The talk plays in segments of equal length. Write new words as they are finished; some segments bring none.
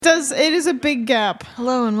is a big gap.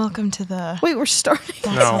 Hello and welcome to the... Wait, we're starting.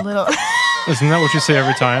 That's a little... Isn't that what you say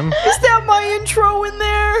every time? Is that my intro in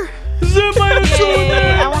there? Is that my intro in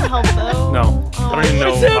there? I want help though. No. I don't even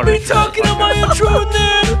know. Is that how me to talking on my intro in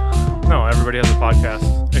there? No, everybody has a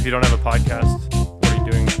podcast. If you don't have a podcast, what are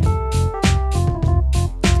you doing? It's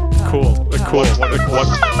cool. It's cool. What?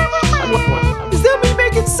 Is that me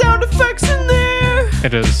making sound effects in there?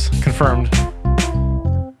 It is. Confirmed.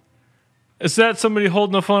 Is that somebody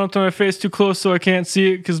holding the phone up to my face too close so I can't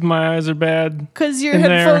see it because my eyes are bad? Because your In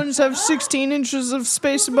there. headphones have 16 inches of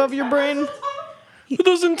space above your brain. With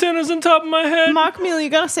those antennas on top of my head? Mockmeal, you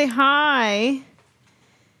gotta say hi.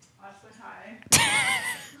 I'll say hi.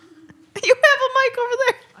 You have a mic over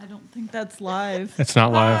there. I don't think that's live. It's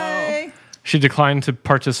not live. Hi. She declined to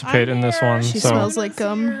participate in this one. She so smells like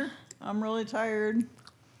gum. I'm really tired.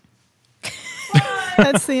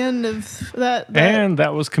 That's the end of that. And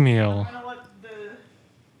that was Camille. I know what the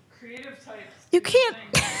creative types... You can't.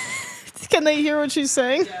 Can they hear what she's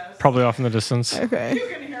saying? Yes. Probably off in the distance. Okay. You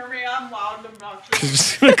can hear me. I'm loud and obnoxious. She's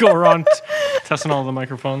just going to go around testing all the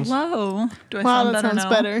microphones. Hello. Do I Wow, sound that better sounds now?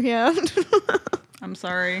 better. Yeah. I'm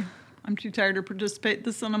sorry. I'm too tired to participate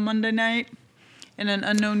this on a Monday night in an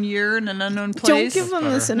unknown year in an unknown Don't place. give them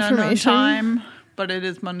this an unknown information. time, but it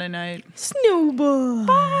is Monday night. Snowball.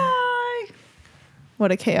 Bye.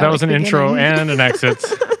 What a chaotic That was an intro beginning. and an exit.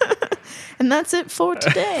 And that's it for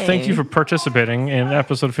today. Thank you for participating in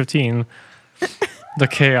episode 15. The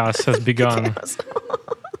chaos has begun.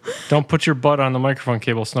 Don't put your butt on the microphone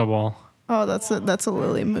cable, Snowball. Oh, that's a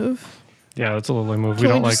Lily move. Yeah, that's a Lily move. Can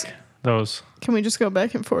we we don't just- like those. Can we just go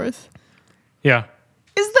back and forth? Yeah.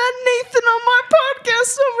 Is that Nathan on my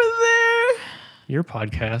podcast over there? Your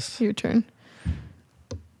podcast. Your turn.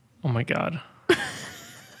 Oh my God.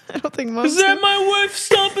 I don't think most. Is that my wife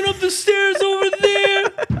stomping up the stairs over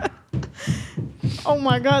there? Oh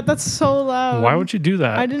my God, that's so loud. Why would you do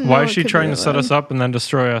that? I didn't Why know is it she could be trying to that set us loud. up and then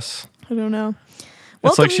destroy us? I don't know.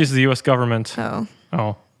 It's like she's the U.S. government. Oh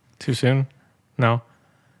Oh, too soon? No.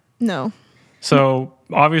 no. So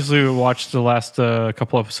obviously we watched the last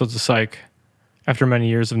couple episodes of Psych after many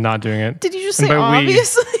years of not doing it. Did you just And say by we,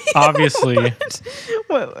 obviously? obviously.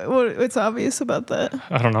 What's obvious about that?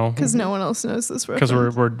 I don't know. Because no one else knows this reference.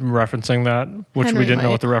 Because we're referencing that, which Henry we didn't know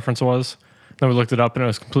might. what the reference was. Then we looked it up and it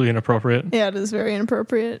was completely inappropriate. Yeah, it is very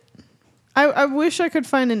inappropriate. I wish I could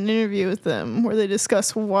find an interview with them where they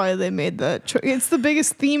discuss why they made that choice. It's the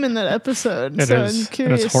biggest theme in that episode. It so is. I'm And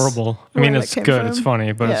curious. it's horrible. I where mean, that it's came good. from. It's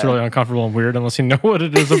funny, but it's Yeah. really uncomfortable and weird unless you know what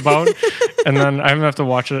it is about. And then I'm gonna have to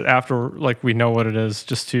watch it after, like, we know what it is,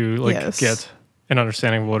 just to like Yes. get an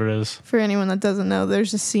understanding of what it is. For anyone that doesn't know,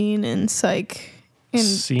 there's a scene in Psych.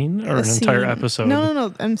 Scene or a an entire scene- episode?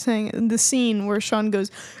 No. I'm saying the scene where Sean goes,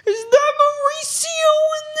 "Is that Mauricio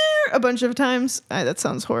in there?" a bunch of times. That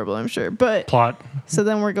sounds horrible, I'm sure. But Plot. so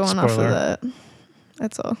then we're going off of Spoiler. that.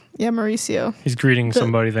 That's all. Yeah, Mauricio. He's greeting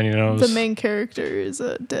somebody that he knows. The main character is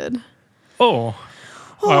dead. Oh.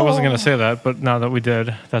 Well, I wasn't gonna say that, but now that we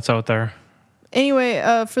did, that's out there. Anyway,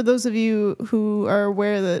 for those of you who are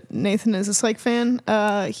aware that Nathan is a Psych fan,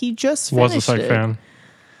 he just Was finished a Psych it. fan.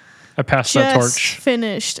 I passed that Just torch.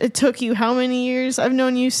 finished. It took you how many years? I've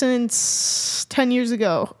known you since 10 years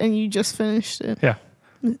ago, and you just finished it. Yeah.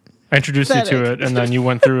 I introduced you to Pathetic. it, and then you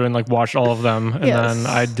went through and like watched all of them, and Yes. then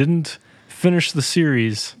I didn't finish the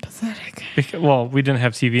series. Pathetic. Well, we didn't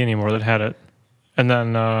have TV anymore that had it, and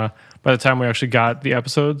then by the time we actually got the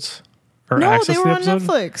episodes or No, access they to were the on episode,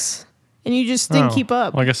 Netflix, and you just didn't Oh. keep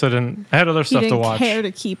up. Well, I guess I didn't. I had other You stuff to didn't watch. care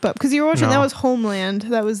to keep up because you were watching. No. That was Homeland.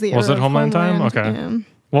 That was the Was era it of Homeland time? Okay. Yeah,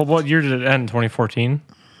 Well, what year did it end? 2014.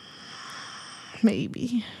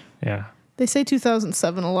 maybe. Yeah. They say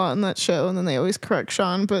 2007 a lot in that show, and then they always correct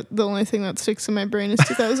Sean. But the only thing that sticks in my brain is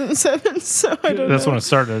 2007. So I don't That's know. when it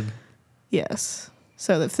started. Yes.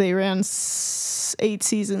 So if they ran 8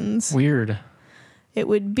 seasons, Weird. it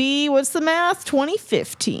would be, what's the math?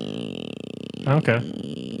 2015.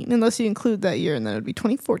 Okay. Unless you include that year, and then it would be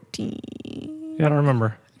 2014. Yeah, I don't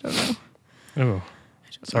remember. I don't know. Ooh.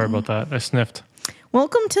 Sorry about that. I sniffed.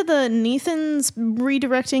 Welcome to the Nathan's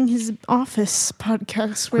Redirecting His Office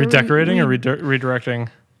podcast. Where Redecorating we or redirecting?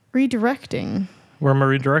 redirecting Where am I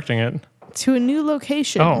redirecting it? to a new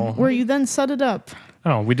location Oh. where you then set it up.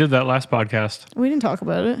 Oh, we did that last podcast. We didn't talk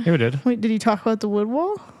about it. Yeah, we did. Wait, did he talk about the wood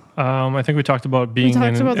wall? I think we talked about being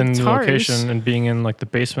talked in about the the guitars. location and being in like the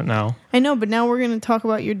basement now. I know, but now we're going to talk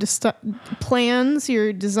about your plans,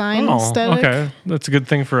 your design Oh, aesthetic. okay. That's a good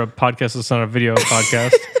thing for a podcast that's not a video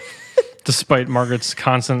podcast. Despite Margaret's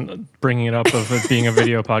constant bringing it up of it being a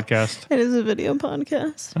video podcast. It is a video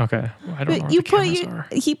podcast. Okay. Well, I don't know But where you the put cameras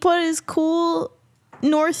are. he put his cool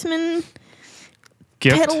Northman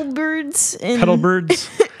gift. petal birds in Petal birds.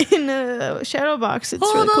 in a shadow box. It's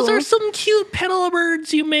Oh, really those cool. are some cute petal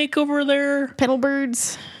birds you make over there. Petal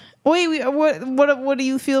birds. Wait, what do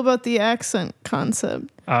you feel about the accent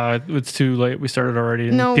concept? It's too late. We started already,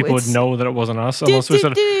 and No, people would it's- know that it wasn't us unless we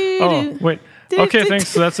said, "Oh, wait." Okay, thanks.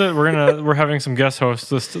 So that's it. We're having some guest hosts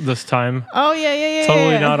this time. Oh yeah.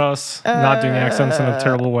 Totally not us. Not doing accents in a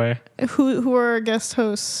terrible way. Who are our guest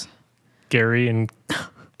hosts? Gary and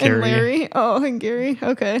Gary. And Larry. Oh, and Gary.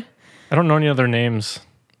 Okay. I don't know any other names.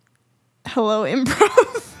 Hello,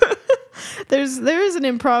 improv. there is an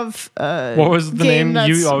improv. What was the game name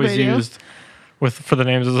you that's always radio. used for the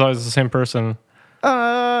names? It was always the same person.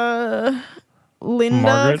 Linda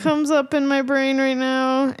Margaret? comes up in my brain right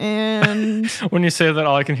now, and When you say that,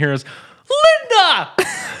 all I can hear is Linda.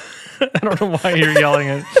 I don't know why you're yelling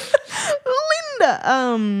it.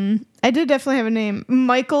 Linda. I did definitely have a name.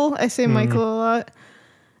 Michael. I say Michael a lot.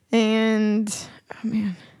 And oh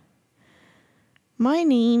man, my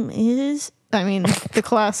name is. I mean, the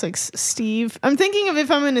classics. Steve. I'm thinking of if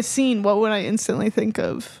I'm in a scene, what would I instantly think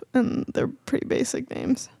of? And they're pretty basic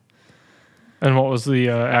names. And what was the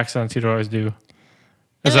accents you'd always do?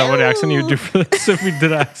 Is that what accent you'd do for this if we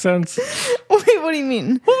did accents? Wait, what do you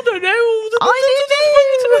mean? I don't know.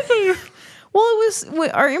 Well,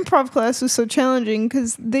 our improv class was so challenging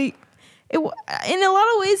because in a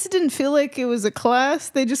lot of ways, it didn't feel like it was a class.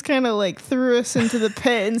 They just kind of like threw us into the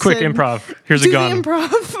pit and Quick said, improv. Here's do a gun. the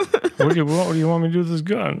improv. What do you want me to do with this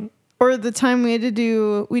gun? Or the time we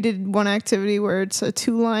did one activity where it's a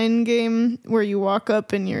 2-line game where you walk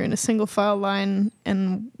up and you're in a single file line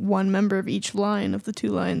and one member of each line of the 2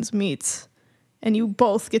 lines meets. And you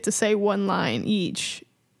both get to say 1 line each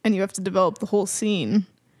and you have to develop the whole scene.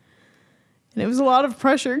 And it was a lot of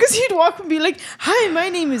pressure because you'd walk and be like, "Hi, my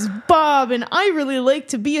name is Bob and I really like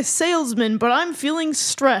to be a salesman, but I'm feeling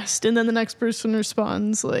stressed." And then the next person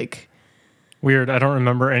responds like, Weird. I don't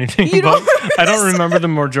remember anything You about. don't I don't remember the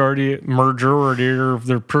majority of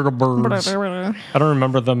their birds. I don't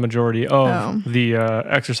remember the majority of the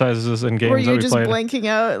exercises and games were that you we just played. blanking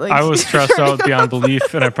out? Like I was stressed out beyond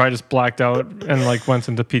belief, and I probably just blacked out and like went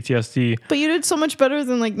into PTSD. But you did so much better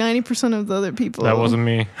than like 90% of the other people. That wasn't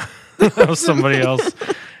me. That was somebody else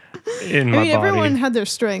in my body. Everyone had their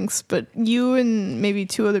strengths, but you and maybe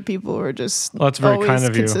 2 other people were just Well, that's very always kind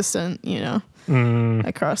of you. consistent,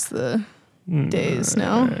 across the days.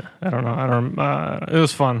 No, I don't know. It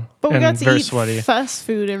was fun. but we and got to very eat sweaty. fast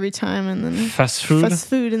food every time, and then Fast food. fast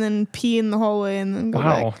food, and then pee in the hallway, and then go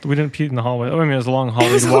Wow, back. we didn't pee in the hallway. Oh, I mean, it was a long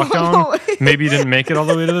hallway was to a walk long down. hallway. Maybe you didn't make it all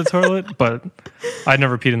the way to the toilet, but I'd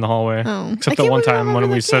never peed in the hallway. Oh. I Except can't that one believe I time when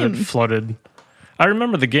remember we that said it game. flooded. I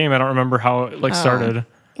remember the game. I don't remember how it started.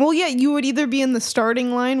 Well, yeah, you would either be in the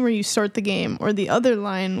starting line where you start the game, or the other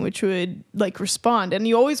line which would like respond, and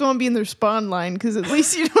you always want to be in the respond line because at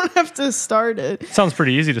least you don't have to start it. Sounds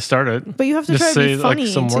pretty easy to start it. But you have to Just try to say be funny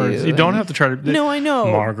like some too, words. You don't and- have to try to. No, I know.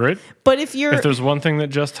 Margaret. But if you're If there's one thing that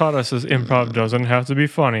Jess taught us is improv doesn't have to be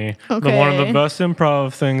funny. One of Okay. the best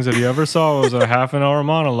improv things that he ever saw was a half-an-hour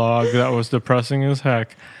monologue that was depressing as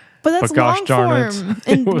heck. But that's But gosh long darn it, form, it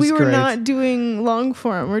and was we were great. not doing long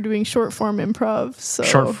form. We're doing short form improv. So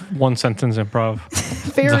Short one-sentence improv.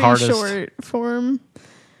 very hardest. short form.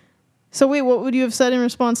 So wait, what would you have said in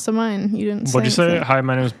response to mine? You didn't. What'd you say? anything. Hi,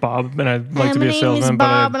 my name is Bob, and I'd like Hi, to my be a name salesman. is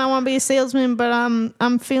Bob, and I want to be a salesman, but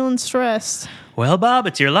I'm feeling stressed. Well, Bob,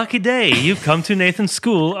 it's your lucky day. You've come to Nathan's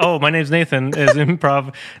school. Oh, my name's Nathan. Is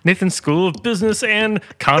improv Nathan's School of Business and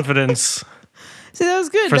Confidence See, that was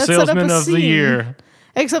good. for that set up Salesman a of the scene. Year.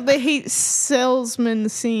 Except they hate salesman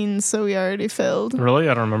scenes, so we already failed. Really?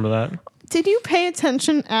 I don't remember that. Did you pay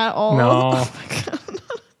attention at all? No. Oh my god.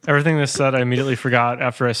 Everything they said, I immediately forgot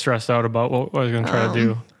after I stressed out about what I was going to try to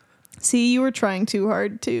do. See, you were trying too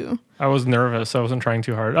hard too. I was nervous. I wasn't trying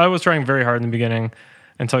too hard. I was trying very hard in the beginning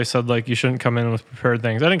until he said, like, you shouldn't come in with prepared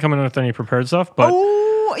things. I didn't come in with any prepared stuff, but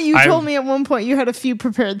Oh, you I- told me at one point you had a few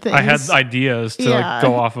prepared things. I had ideas to Yeah, like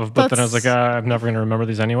go off of, but then I was like, that's- I'm never going to remember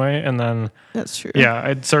these anyway. And then, That's true. yeah,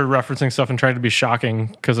 I started referencing stuff and trying to be shocking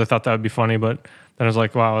because I thought that would be funny, but then I was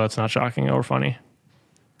like, wow, that's not shocking or funny.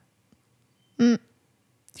 You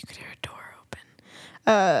could hear a door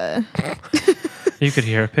open. You could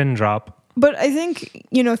hear a pin drop. But I think,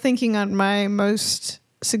 thinking on my most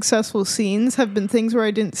successful scenes have been things where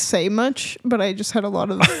I didn't say much, but I just had a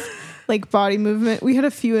lot of like body movement. We had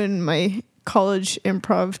a few in my college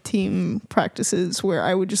improv team practices where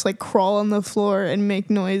I would just like crawl on the floor and make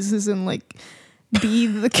noises and like be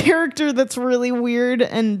the character that's really weird,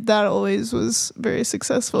 and that always was very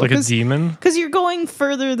successful. Like a demon. Because you're going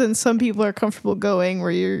further than some people are comfortable going,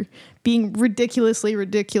 where you're being ridiculously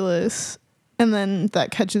ridiculous and then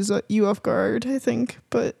that catches you off guard, I think.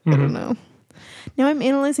 But I don't know. Now I'm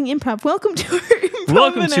analyzing improv. Welcome to our improv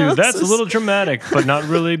Welcome to analysis. That's a Little Dramatic, but not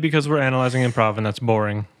really because we're analyzing improv and that's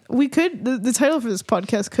boring. We could, the title for this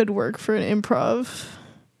podcast could work for an improv.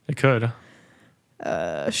 It could.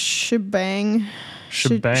 Shebang.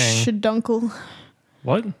 Shebang. Sheduncle.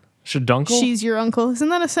 What? Sheduncle? She's your uncle. Isn't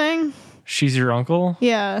that a saying? She's your uncle?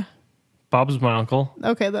 Yeah. Bob's my uncle.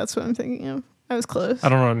 Okay, that's what I'm thinking of. I was close. I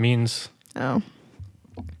don't know what it means. Oh.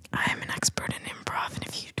 I'm an expert in improv, and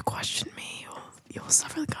if you question me, you'll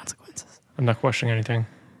suffer the consequences. I'm not questioning anything.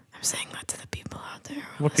 I'm saying that to the people out there.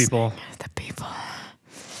 What people? The people.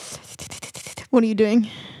 What are you doing?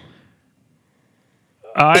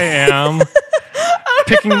 I am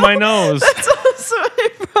picking my nose. That's also an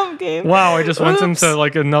improv game. Wow, I just went Oops. into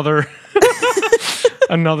like another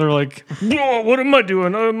like, "Whoa, what am I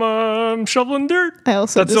doing? I'm shoveling dirt." I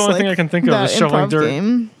also That's the only thing dislike I can think of that is shoveling improv dirt.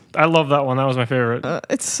 game. I love that one. That was my favorite.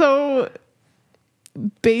 It's so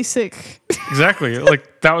basic. Exactly.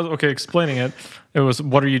 Like that was okay. Explaining it, it was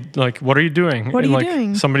what are you doing? What are and you like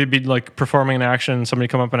doing? somebody be like performing an action. Somebody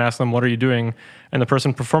come up and ask them, "What are you doing?" And the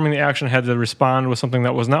person performing the action had to respond with something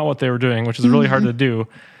that was not what they were doing, which is really hard to do.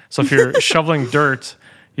 So if you're shoveling dirt,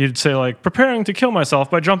 you'd say like, "Preparing to kill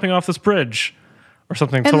myself by jumping off this bridge," or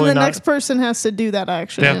something And totally then the not. next person has to do that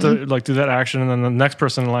action. They have to like do that action, and then the next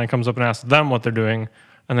person in line comes up and asks them what they're doing,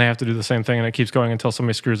 and they have to do the same thing, and it keeps going until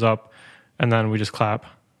somebody screws up, and then we just clap.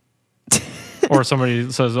 Or somebody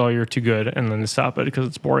says, "Oh, you're too good," and then they stop it because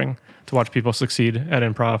it's boring to watch people succeed at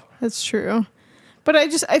improv. That's true. But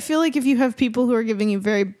I feel like if you have people who are giving you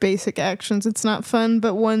very basic actions, it's not fun.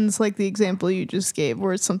 But one's like the example you just gave,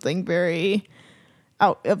 where it's something very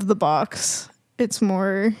out of the box. It's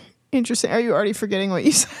more interesting. Are you already forgetting what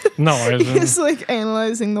you said? No, I It's like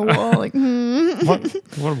analyzing the wall. Like,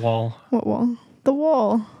 what wall? What wall? The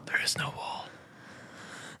wall. There is no wall.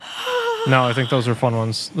 No, I think those are fun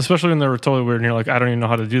ones, especially when they were totally weird and you're like, I don't even know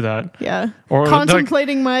how to do that. Yeah. Or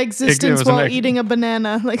contemplating my existence was an while eating a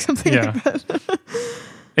banana, like something Yeah. like that.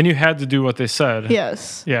 And you had to do what they said.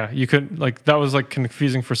 Yes. Yeah, you couldn't, like, that was like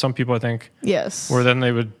confusing for some people, I think, Yes. where then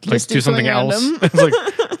they would like Just do do something something else. random.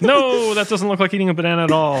 It's like, no, that doesn't look like eating a banana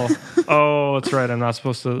at all. Oh, that's right. I'm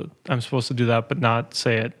supposed to do that, but not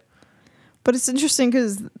say it. But it's interesting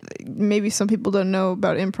because maybe some people don't know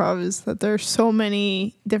about improv is that there are so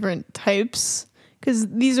many different types. Because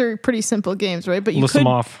these are pretty simple games, right? But List them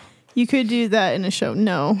off. You could do that in a show.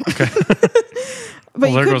 No. Okay. But Well,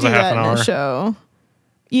 you there could goes do a half that an in hour. a show.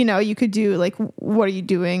 You know, you could do like, what are you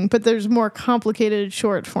doing? But there's more complicated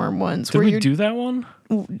short form ones. Did where we you're, do that one?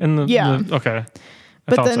 In the, Yeah. Okay.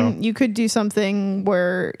 I But thought then so. you could do something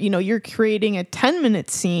where, you know, you're creating a 10-minute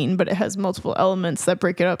scene, but it has multiple elements that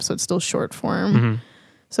break it up. So it's still short form. Mm-hmm.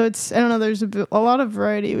 So it's, I don't know, there's a lot of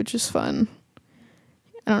variety, which is fun.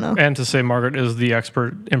 I don't know. And to say Margaret is the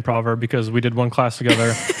expert improver because we did one class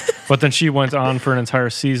together, but then she went on for an entire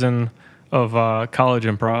season of college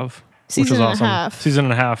improv, which Season was and a awesome. half. Season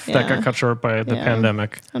and a half that Yeah. got cut short by the Yeah.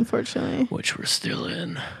 pandemic, Unfortunately. which we're still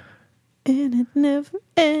in. And it never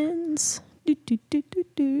ends. Do, do, do, do,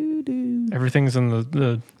 do, do. Everything's in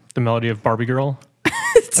the melody of Barbie Girl,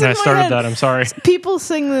 It's and in I my started head. that. I'm sorry. People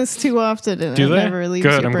sing this too often and Do it they? never leaves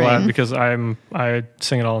Good. your I'm brain. glad because I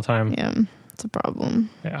sing it all the time. Yeah, it's a problem.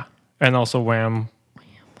 Yeah. And also Wham.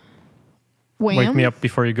 Wham? Wake me up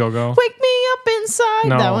before you go. Wake me up inside.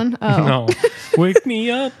 No. That one. Oh. No. Wake me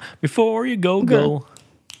up before you go.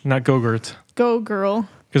 Not Go-Gurt. Go girl.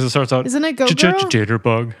 Because it starts out. Isn't it Go Girl?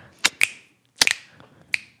 Jitterbug.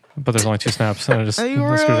 But there's only 2 snaps, and I just Oh, you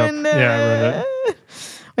screwed up. ruined it. Yeah, I ruined it.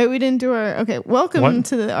 Wait, we didn't do our. Okay, welcome What?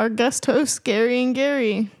 to our guest host, Gary and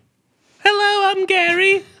Gary. Hello, I'm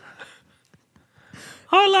Gary.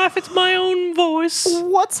 I laugh at my own voice.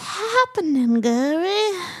 What's happening,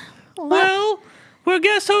 Gary? Well, we're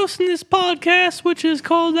guest hosting this podcast, which is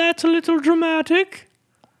called That's a Little Dramatic.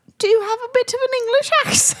 Do you have a bit of an English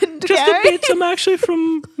accent, Just Gary? a bit. I'm actually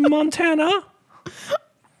from Montana.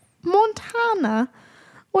 Montana.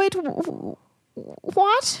 Wait,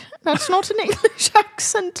 what? That's not an English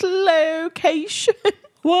accent location.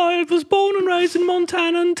 Well, I was born and raised in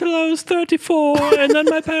Montana until I was 34, and then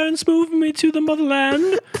my parents moved me to the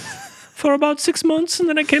motherland for about 6 months, and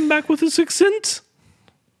then I came back with this accent.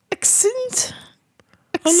 Accent?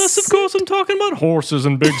 Unless, of course, I'm talking about horses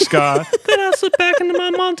and big sky. Then I slip back into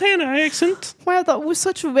my Montana accent. Wow, that was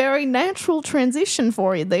such a very natural transition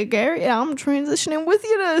for you there, Gary. I'm transitioning with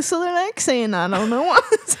you to a southern accent. I don't know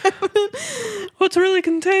what's happening. Well, it's really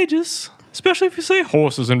contagious, especially if you say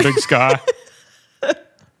horses and big sky.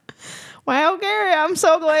 Wow, Gary, I'm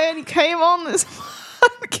so glad you came on this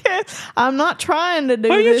podcast. I'm not trying to do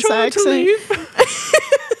Are you this trying to accent. leave?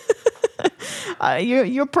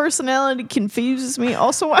 Your personality confuses me.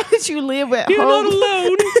 Also, why did you live at You're home not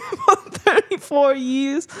alone. for 34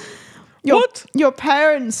 years? What? Your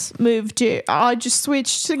parents moved you. I just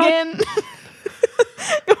switched again.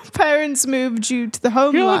 Your parents moved you to the You're a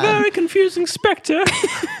homeland. very confusing spectre.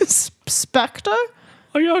 Spectre?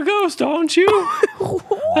 Oh, you're a ghost, aren't you?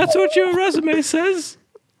 That's what your resume says.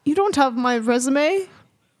 You don't have my resume.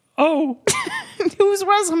 Oh, Whose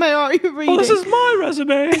resume are you reading? well, this is my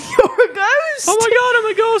resume. You're a ghost. Oh my god, I'm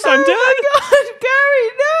a ghost. I'm Oh dead. my God, Gary,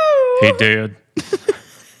 no. He did.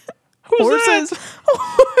 Who's Horses. that?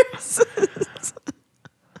 Horses.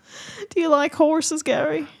 Do you like horses,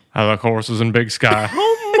 Gary? I like horses in big sky.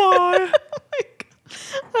 Oh my.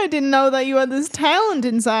 I didn't know that you had this talent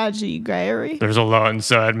inside you, Gary. There's a lot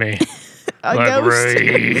inside me. A Like ghost.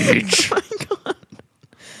 rage. Oh my God.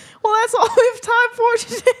 Well, that's all we have time for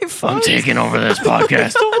today, folks. I'm taking over this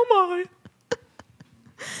podcast. Oh my.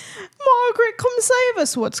 Margaret, come save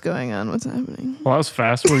us. What's going on? What's happening? Well, that was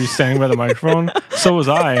fast. Were you standing by the microphone? So was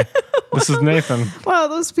I. This is Nathan. Wow,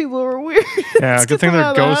 those people were weird. Yeah, Let's good get thing them they're out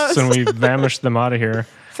of the ghosts and house. we vanished them out of here.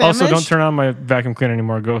 Also, don't Famished? turn on my vacuum cleaner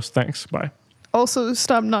anymore, ghost. Thanks. Bye. Also,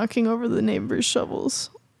 stop knocking over the neighbors' shovels.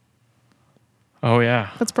 Oh, yeah.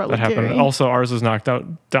 That's probably that happened. Gary. Also, ours is knocked out.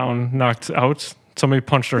 Somebody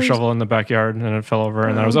punched our shovel in the backyard and it fell over.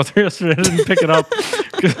 And I was out there yesterday. I didn't pick it up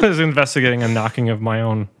because I was investigating a knocking of my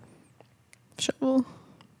own. Shovel?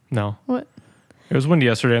 No. What? It was windy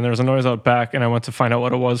yesterday and there was a noise out back. And I went to find out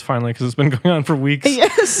what it was finally because it's been going on for weeks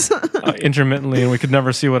Yes. intermittently. And we could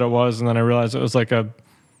never see what it was. And then I realized it was like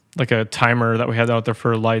a timer that we had out there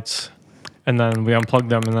for lights. And then we unplugged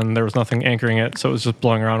them and then there was nothing anchoring it. So it was just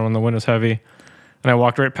blowing around when the wind was heavy. And I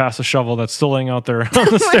walked right past the shovel that's still laying out there on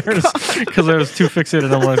the stairs because I was too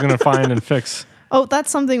fixated on what I was going to find and fix. Oh,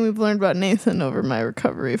 that's something we've learned about Nathan over my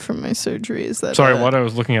recovery from my surgery is that Sorry, what? I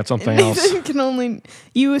was looking at something else. Nathan can only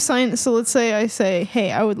you assign. So let's say I say,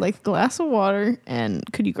 "Hey, I would like a glass of water, and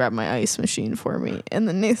could you grab my ice machine for me?" And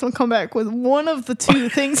then Nathan will come back with one of the two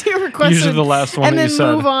things he requested, Usually the last one and that then you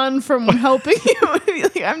said. move on from helping you. And be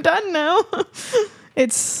like, "I'm done now."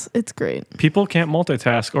 It's great. People can't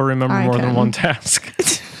multitask or remember I more than can. one task.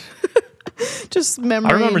 Just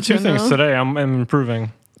memory. I remember in two things general. today. I'm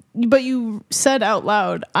improving. But you said out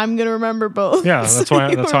loud, "I'm gonna remember both." Yeah, that's why-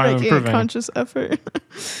 you that's were why I'm making improving. a conscious effort.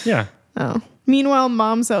 Yeah. Oh. Meanwhile,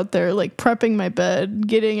 mom's out there like prepping my bed,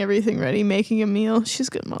 getting everything ready, making a meal. She's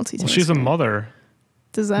good multitasking. Well, she's a mother.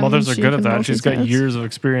 Does that Mothers mean are she good at can that. She's got multitask? years of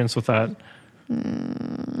experience with that.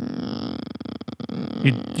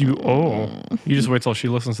 You just wait till she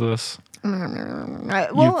listens to this.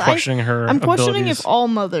 Well, questioning her I'm questioning abilities. if all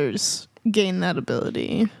mothers gain that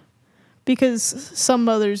ability. Because some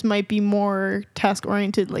mothers might be more task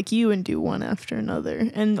oriented like you and do one after another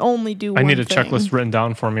and only do one I need a thing. checklist written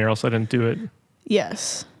down for me or else I didn't do it.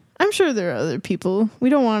 Yes. I'm sure there are other people.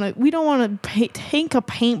 We don't want to take a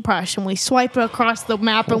paintbrush and we swipe it across the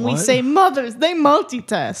map and we What? say mothers, they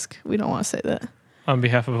multitask. We don't want to say that. On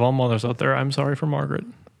behalf of all mothers out there, I'm sorry for Margaret.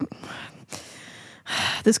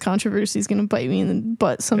 This controversy is going to bite me in the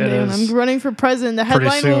butt someday It when is. I'm running for president. The Pretty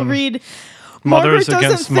headline will soon. read Mothers Margaret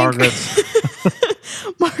against doesn't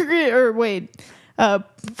Margaret. Margaret, or wait,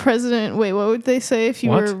 president. Wait, what would they say if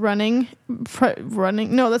you What? were running?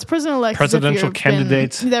 Running? No, that's president-elect. Presidential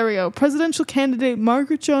candidates. There we go. Presidential candidate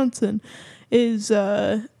Margaret Johnson is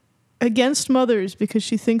against mothers because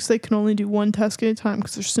she thinks they can only do one task at a time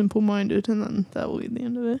because they're simple-minded, and then that will be the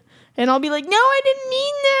end of it. And I'll be like, no, I didn't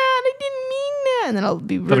mean that. I didn't mean that. And then I'll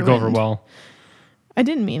be ruined. That'll go over well. I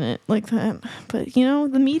didn't mean it like that. But, you know,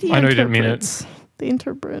 the media I know you didn't mean it. interprets. They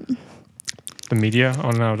interpret. The media?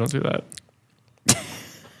 Oh no, don't do that.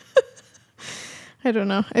 I don't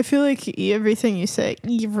know. I feel like everything you say,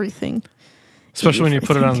 everything. Especially when you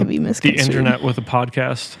put it on Can be the misconstrued. internet with a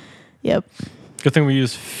podcast. Yep. Good thing we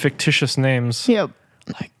use fictitious names. Yep.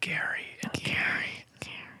 Like Gary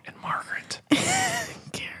and Margaret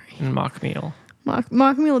Gary. and Mockmeal.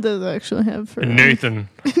 Mockmeal does actually have for And Nathan.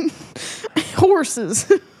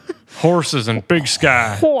 horses. Horses and Big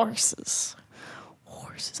Sky. Horses.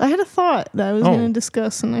 I had a thought that I was Oh. going to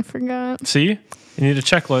discuss and I forgot. See? You need a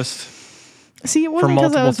checklist. See, it wasn't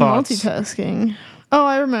because I was multiple thoughts. multitasking. Oh,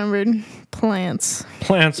 I remembered. Plants.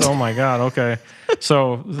 Plants. Oh my God. Okay.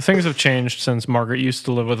 So the things have changed since Margaret used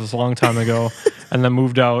to live with us a long time ago and then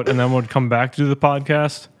moved out and then would come back to do the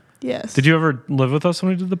podcast. Yes. Did you ever live with us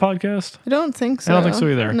when we did the podcast? I don't think so. I don't think so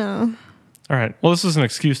either. No. All right. Well, this is an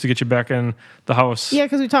excuse to get you back in the house. Yeah,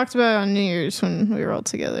 because we talked about it on New Year's when we were all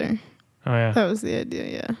together. Oh yeah. That was the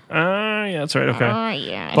idea, yeah. Yeah, that's right. Okay.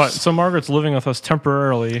 Yes. But so Margaret's living with us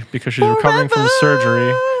temporarily because she's recovering from the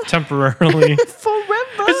surgery. Temporarily. Forever.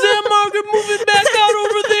 Is that Margaret moving back out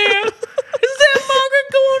over there? Is that Margaret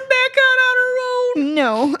going back out on her own?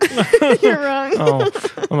 No. You're wrong. Oh,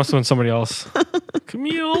 that must have been somebody else.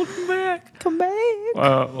 Camille, come back. Come back.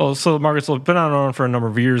 Well, so Margaret's been on her own for a number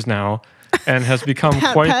of years now and has become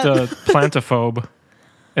quite the plantophobe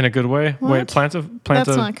in a good way. What? Wait, That's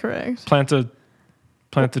not correct. Plant a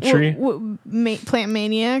tree? Plant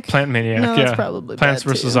maniac? Plant maniac, No, yeah. that's probably Plants bad,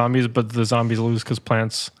 versus too. zombies, but the zombies lose because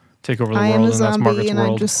plants take over the I am world, a and that's zombie Margaret's and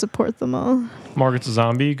world. I just support them all. Margaret's a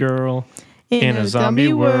zombie girl in a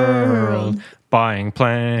zombie world, buying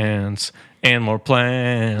plants and more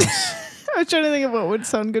plants. I was trying to think of what would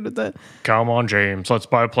sound good with that. Come on, James, let's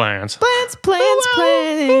buy plants. Plants, plants,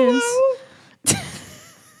 plants.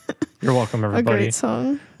 You're welcome, A everybody. great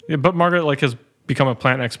song. Yeah, but Margaret has become a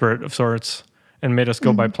plant expert of sorts and made us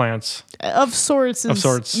go buy plants. Of sorts is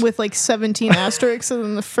sorts. with like 17 asterisks, and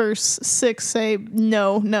then the first 6 say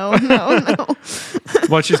no, no, no, no.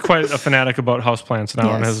 Well, she's quite a fanatic about houseplants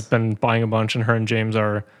now and Yes. has been buying a bunch. And her and James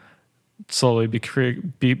are slowly be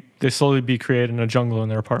creating a jungle in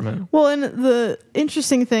their apartment. Well, and the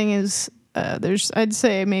interesting thing is there's, I'd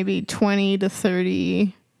say, maybe 20 to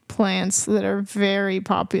 30 plants that are very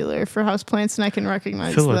popular for houseplants, and I can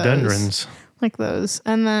recognize Philodendrons. like those.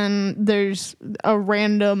 And then there's a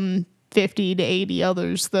random 50 to 80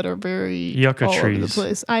 others that are very Yucca all over the trees.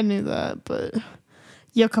 place. I knew that, but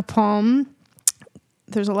yucca palm.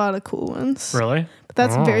 There's a lot of cool ones. Really? But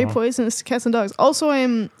that's very Oh. poisonous to cats and dogs. Also,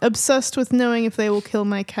 I'm obsessed with knowing if they will kill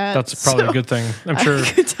my cat. That's probably a good thing. I'm sure I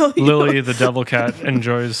could tell you. Lily, the devil cat,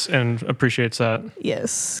 enjoys and appreciates that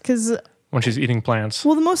Yes, because when she's eating plants.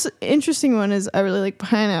 well, the most interesting one is I really like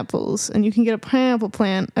pineapples, and you can get a pineapple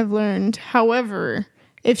plant, I've learned. However,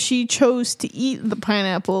 if she chose to eat the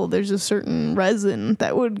pineapple, there's a certain resin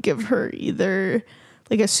that would give her either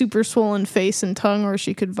like a super swollen face and tongue, or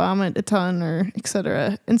she could vomit a ton, or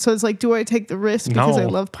etc. And so it's like, do I take the risk because I No.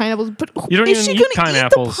 love pineapples? But You don't is even she eat gonna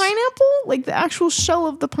pineapples. eat the pineapple? Like the actual shell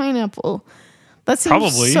of the pineapple? That seems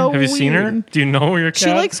Probably. so Have you seen her? weird. Do you know your cat?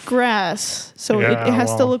 She likes grass, so Yeah, it has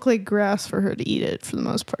to well. look like grass for her to eat it for the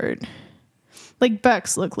most part. Like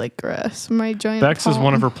Bex look like grass. My giant Bex is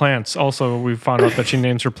one of palm. her plants. Also, we found out that she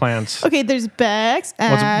names her plants. Okay, there's Bex.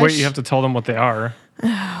 Ash. Wait, you have to tell them what they are.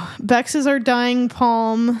 Bex is our dying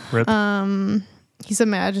palm. Rip. He's a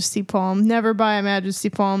majesty palm. Never buy a majesty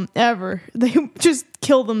palm ever. They just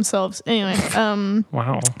kill themselves. Anyway,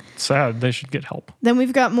 Wow. Sad. They should get help. then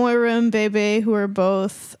we've got Moira and Bebe, who are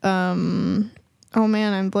both oh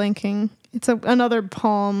man, I'm blanking. It's another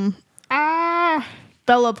palm.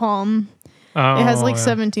 Bella palm. Oh, It has like yeah.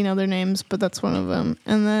 17 other names, but that's one of them.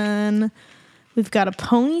 And then we've got a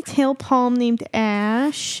ponytail palm named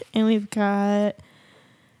Ash, and we've got,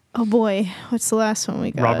 oh boy, what's the last one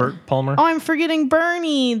we got? Robert Palmer. Oh, I'm forgetting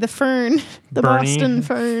Bernie, the fern, the Bernie, Boston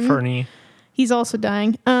fern. Fernie. He's also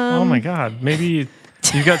dying. Oh my God. Maybe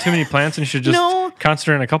you've got too many plants and you should just No.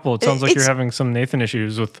 concentrate on a couple. It sounds like you're It's- having some Nathan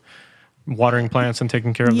issues with watering plants and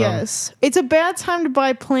taking care of them. Yes, it's a bad time to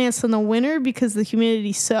buy plants in the winter because the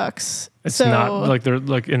humidity sucks. It's so, not like they're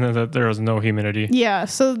like in that there is no humidity. yeah.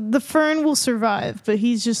 So the fern will survive, but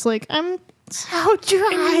he's just like, I'm so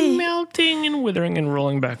dry. Melting and withering and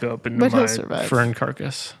rolling back up into But he'll my survive. fern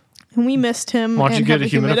carcass. And we missed him. Why don't and you get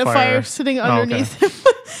have a a humidifier? sitting Oh, okay. underneath him.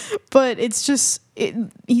 But it's just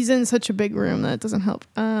he's in such a big room that it doesn't help.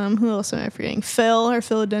 Who else am I forgetting? Phil, our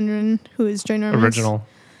philodendron, who is ginormous. Original.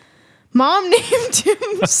 Mom named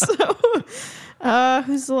him. So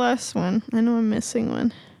who's the last one? I know I'm missing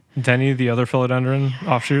one. Denny, the other philodendron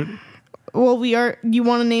offshoot. Well, you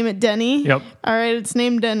want to name it Denny? Yep. All right, it's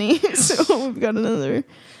named Denny. So we've got another.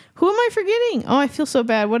 Who am I forgetting? Oh, I feel so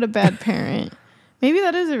bad. What a bad parent. Maybe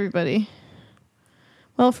that is everybody.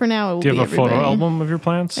 Well, for now, it will Do you be have a everybody. photo album of your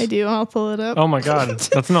plants? I do. I'll pull it up. Oh my God.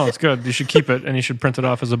 It's good. You should keep it and you should print it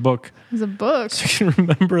off as a book It's a book. so you can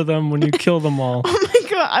remember them when you kill them all. Oh my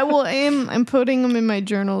god! I will aim. I'm putting them in my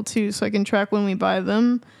journal too, so I can track when we buy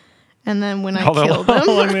them, and then when I kill How them.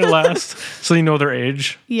 long they last so you know their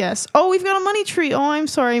age. Yes. Oh, we've got a money tree. Oh, I'm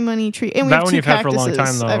sorry, money tree. And we That have one two you've had for a long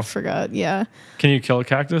cactuses. time, though. I forgot. Yeah, Can you kill a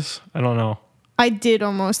cactus? I don't know. I did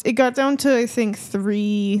almost. It got down to I think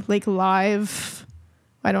 3 like live.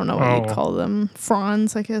 I don't know what you'd Oh. call them.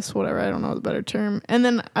 Fronds, I guess. Whatever. I don't know the better term. And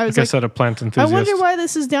then I was Like I like, said, a plant I enthusiast. wonder why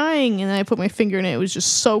this is dying. And then I put my finger in it. It was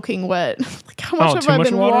just soaking wet. Like, how much Oh, have too I much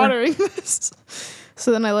been water? watering this?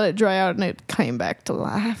 So then I let it dry out and it came back to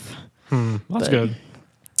life. That's but- good.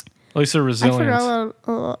 At least they're I resilient.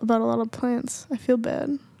 forgot about a lot of plants. I feel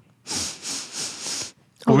bad.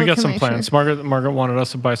 But we look got at some my plants. shirt. Margaret wanted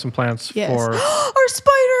us to buy some plants Yes. for. Our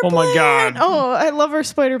spider Oh my plant! God. Oh, I love our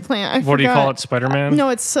spider plant. I What do you call forgot. it? Spider-Man? No,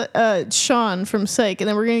 it's Sean from Psych, and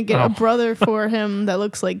then we're gonna get Oh. a brother for him that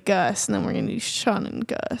looks like Gus, and then we're gonna do Sean and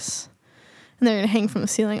Gus, and they're gonna hang from the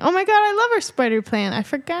ceiling. Oh my god, I love our spider plant. I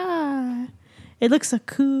forgot. It looks so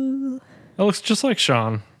cool. It looks just like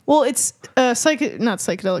Sean. Well, it's not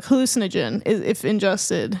psychedelic, hallucinogen if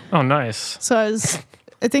ingested. Oh, nice. So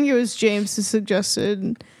I think it was James who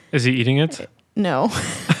suggested. Is he eating it? No,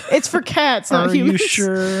 it's for cats, not Are humans. you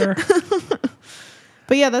sure?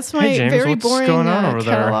 But yeah, that's my Hey, James, very what's boring going on over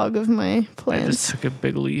there? catalog of my I just plants. took a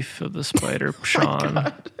big leaf of the spider,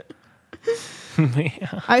 Sean.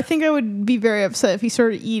 Yeah. I think I would be very upset if he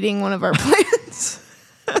started eating one of our plants.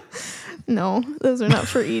 No, those are not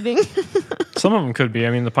for eating. Some of them could be.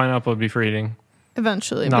 I mean, the pineapple would be for eating.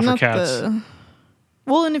 Eventually, Not but for not cats.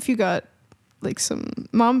 Well, and if you got like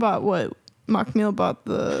mom bought what? Mockmeal bought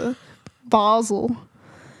the basil.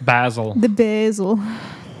 Basil. The basil.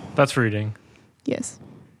 That's for eating. Yes.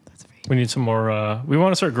 That's very We need some more. We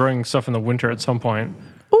want to start growing stuff in the winter at some point,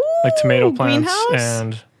 Ooh, like tomato plants greenhouse?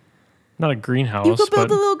 and not a greenhouse. You could build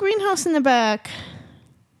but a little greenhouse in the back.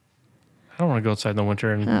 I don't want to go outside in the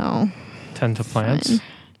winter and Oh, tend to plants. fine.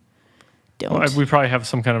 Don't. Well, we probably have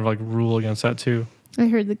some kind of like rule against that too. I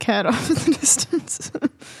heard the cat off in the distance.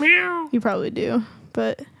 Meow. You probably do,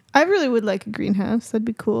 but I really would like a greenhouse. That'd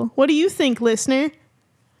be cool. What do you think, listener?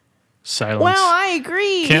 Silence. Well, I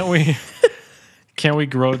agree. Can't we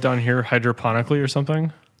grow it down here hydroponically or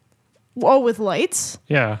something? Oh, with lights?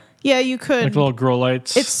 Yeah, Yeah, you could. like little grow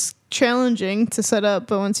lights. It's challenging to set up,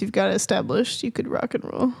 but once you've got it established, you could rock and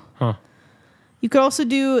roll. Huh. You could also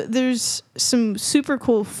there's some super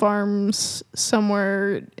cool farms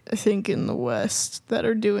somewhere, I think in the West, that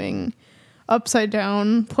are doing upside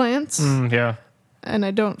down plants. Yeah. And I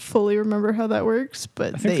don't fully remember how that works,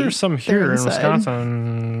 but I think there's some here they're in inside.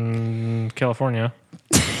 Wisconsin, California.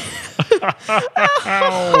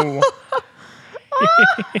 Ow.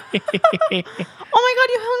 Oh my god,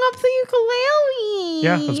 you hung up the ukulele.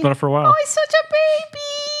 Yeah, it's been up for a while. Oh, he's such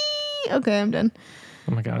a baby. Okay, I'm done.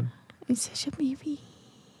 Oh my god. He's such a baby.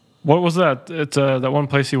 What was that? It's that one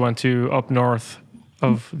place you went to up north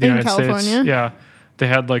of the In United California? States. Yeah, they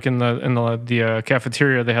had like in the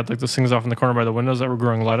cafeteria, they had like those things off in the corner by the windows that were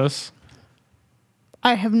growing lettuce.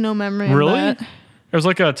 I have no memory Really? of that. It was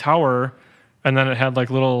like a tower, and then it had like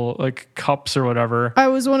little like cups or whatever. I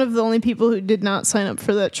was one of the only people who did not sign up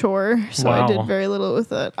for that chore, so I Wow. did very little with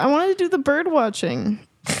that. I wanted to do the bird watching.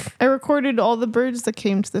 I recorded all the birds that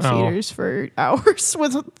came to the Oh. feeders for hours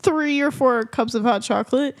with 3 or 4 cups of hot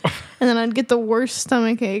chocolate, and then I'd get the worst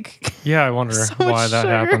stomach ache. Yeah, I wonder So why much that sugar.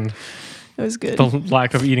 happened. It was good. The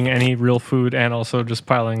lack of eating any real food and also just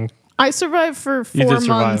piling. I survived for You 4 did survive.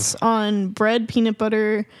 months on bread, peanut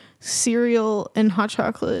butter, cereal, and hot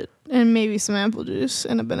chocolate, and maybe some apple juice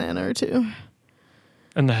and a banana or 2.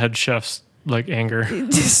 And the head chef's like anger.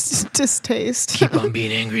 Just taste. Keep on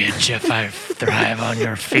being angry at Chef. I thrive on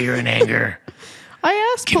your fear and anger.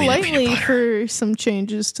 I asked Give me the peanut politely butter. for some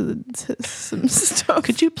changes to some stuff.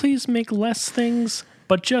 Could you please make less things,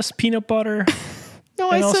 but just peanut butter, No,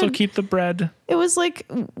 and I also said keep the bread? it was like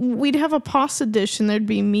we'd have a pasta dish and there'd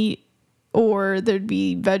be meat or there'd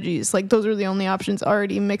be veggies. Like those are the only options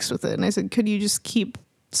already mixed with it. And I said, could you just keep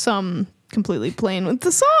some completely plain with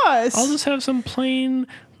the sauce? I'll just have some plain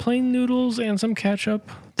noodles and some ketchup.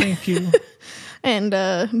 Thank you. and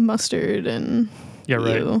mustard and Yeah,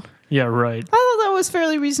 right. ew. Yeah, right. I thought that was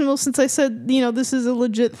fairly reasonable since I said, this is a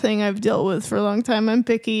legit thing I've dealt with for a long time. I'm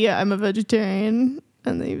picky. I'm a vegetarian.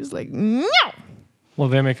 And then he was like, no. Well,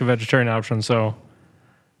 they make a vegetarian option, so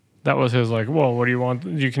that was his like, well, what do you want?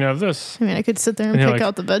 You can have this. I mean, I could sit there and And you're pick like,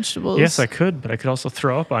 out the vegetables. Yes, I could, but I could also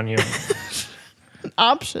throw up on you.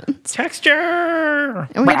 Options. Texture.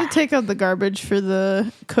 And we had to take out the garbage for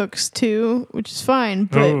the cooks too, which is fine.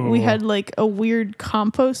 But we Oh. had like a weird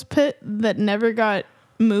compost pit that never got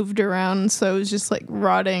moved around. So it was just like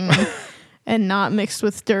rotting and not mixed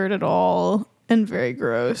with dirt at all and very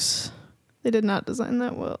gross. They did not design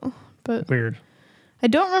that well. But Weird. I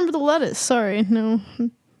don't remember the lettuce. Sorry. No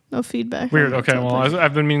feedback. Weird. on Okay. that Well, topic.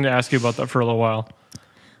 I've been meaning to ask you about that for a little while.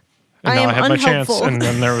 And I now am I had my chance, unhelpful. and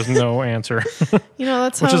then there was no answer.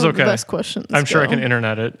 That's which how is the okay. best questions I'm sure I go. can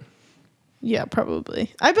internet it. Yeah,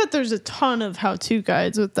 probably. I bet there's a ton of how-to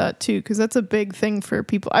guides with that too, because that's a big thing for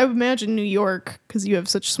people. I would imagine New York, because you have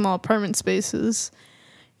such small apartment spaces.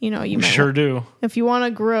 You We might sure do. if you want to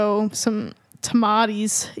grow some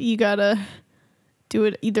tomatoes, you gotta do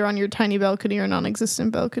it either on your tiny balcony or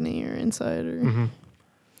non-existent balcony or inside. Or Mm-hmm.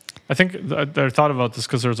 I think I thought about this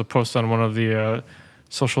because there was a post on one of the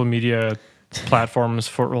social media platforms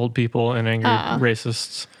for old people and angry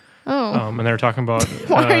racists. Oh. And they were talking about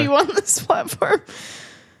Why are you on this platform?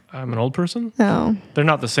 I'm an old person. No. They're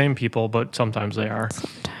not the same people, but sometimes they are.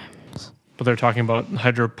 Sometimes. But they're talking about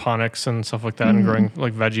hydroponics and stuff like that, and growing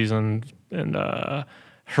like veggies and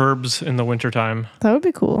herbs in the wintertime. That would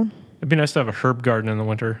be cool. It'd be nice to have a herb garden in the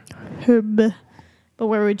winter. Herb. But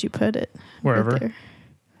where would you put it? Wherever. Right there.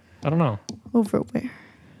 I don't know. Over where?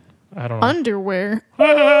 I don't know. Underwear.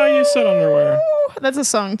 Ah, you said underwear. Ooh, that's a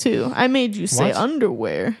song too. I made you say What?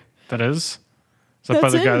 underwear. That is? Is that by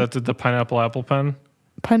That's the guy it. that did the pineapple apple pen?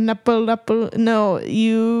 Pineapple apple. No,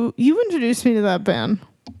 you introduced me to that band.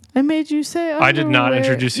 I made you say underwear. I did not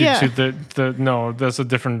introduce you Yeah. to the. No, that's a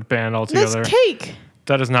different band altogether. That's Cake.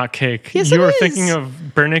 That is not Cake. Yes, you it were is. thinking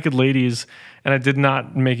of Bare Naked Ladies, and I did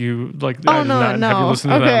not make you like. I Oh did no, not no. have you listen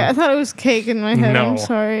to Okay, I them. thought it was Cake in my head. No. I'm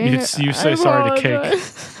sorry. You say I sorry to Cake.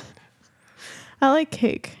 apologize. I like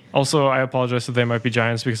Cake. Also, I apologize that they might be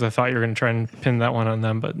giants because I thought you were going to try and pin that one on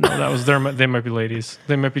them, but no, that was they might be ladies.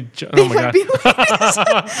 They might be. Oh my god.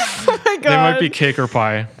 Oh my god. They might be Cake or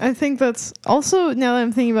Pie. I think that's also, now that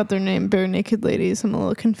I'm thinking about their name, Bare Naked Ladies, I'm a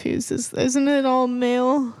little confused. Isn't it all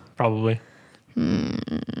male? Probably.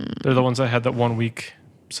 They're the ones that had that 1 week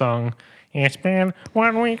song. It's been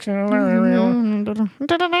 1 week. And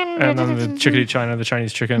then the Chickadee China, the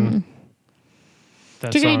Chinese chicken.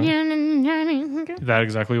 That song. That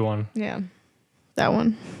exactly one. Yeah, that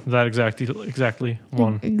one. That exactly one. Exactly.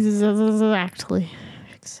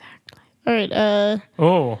 All right.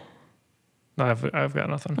 Oh. No, I've got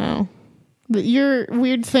nothing. Oh, your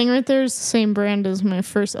weird thing right there is the same brand as my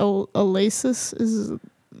first Oasis.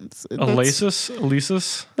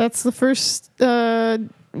 Alesis? That's the first.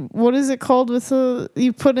 What is it called with the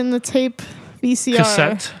you put in the tape VCR?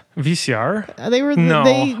 Cassette? VCR? They were No,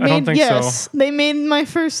 they I made don't think yes, so. they made my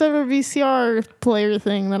first ever VCR player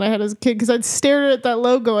thing that I had as a kid because I'd stared at that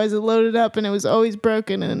logo as it loaded up and it was always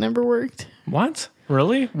broken and it never worked. What?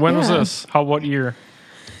 Really? When was Yeah. this? What year?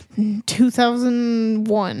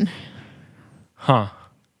 2001. Huh.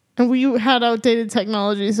 And we had outdated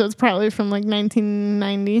technology, so it's probably from like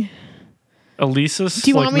 1990. Alesis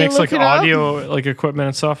Do you want me to makes look like it up? audio like equipment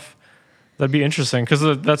and stuff. That'd be interesting because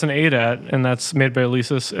that's an ADAT and that's made by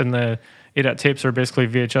Alesis, and the ADAT tapes are basically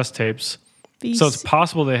VHS tapes. So it's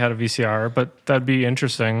possible they had a VCR, but that'd be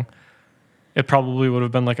interesting. It probably would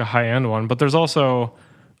have been like a high end one, but there's also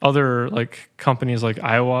other like companies like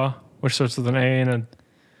Iowa, which starts with an A and a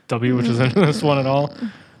W, which isn't in this one at all.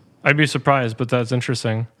 I'd be surprised, but that's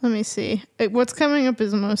interesting. Let me see. What's coming up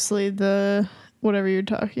is mostly the whatever you're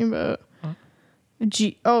talking about.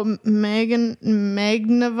 Magnavox.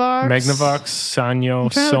 Magnavox, Sanyo, I'm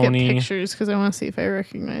trying to look at Sony, pictures because I want to see if I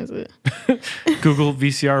recognize it. Google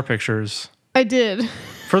VCR pictures. I did.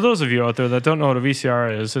 For those of you out there that don't know what a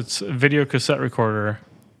VCR is, it's a video cassette recorder.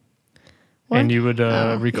 What? And you would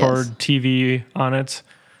record yes. TV on it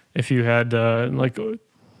if you had like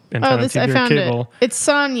antenna I TV or found cable. it. It's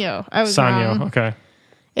Sanyo. I was Sanyo, wrong. okay.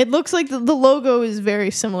 It looks like the logo is very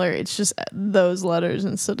similar. It's just those letters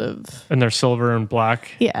instead of. And they're silver and black.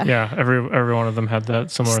 Yeah. Yeah, every one of them had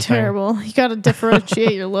that similar It's thing. terrible. You got to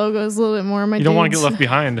differentiate your logos a little bit more. You don't want to get left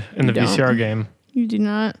behind in the You VCR don't. game. You do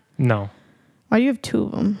not. No. Why do you have two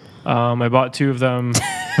of them? I bought two of them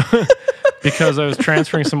because I was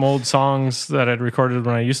transferring some old songs that I'd recorded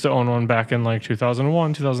when I used to own one back in like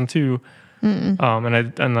 2001, 2002. And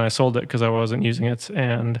then I sold it because I wasn't using it,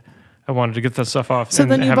 and I wanted to get that stuff off. So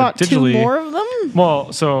and then you have bought it digitally. two more of them?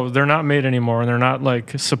 Well, so they're not made anymore, and they're not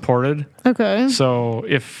like supported. Okay. So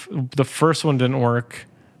if the first one didn't work,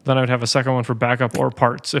 then I would have a second one for backup or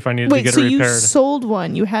parts if I needed to Wait, get so it you repaired. sold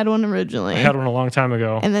one. You had one originally. I had one a long time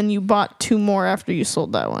ago. And then you bought two more after you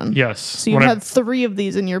sold that one. Yes. So you When I- had three of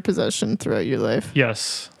these in your possession throughout your life.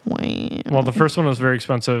 Yes. Wow. Well, the first one was very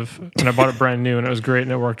expensive, and I bought it brand new, and it was great,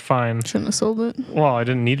 and it worked fine. Shouldn't have sold it. Well, I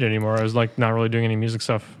didn't need it anymore. I was like not really doing any music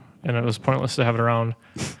stuff, and it was pointless to have it around.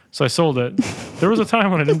 So I sold it. There was a time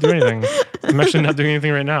when I didn't do anything. I'm actually not doing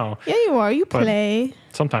anything right now. Yeah, you are. You But- play.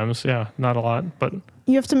 Sometimes, yeah, not a lot, but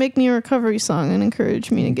You have to make me a recovery song and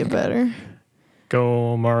encourage me to get better.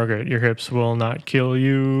 go, Margaret. Your hips will not kill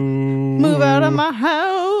you. Move out of my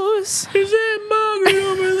house. Is it Margaret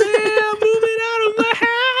over there? Moving out of the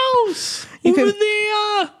house. You over could-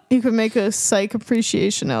 there. You could make a psych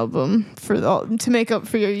appreciation album to make up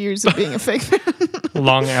for your years of being a fake fan.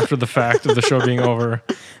 Long after the fact of the show being over,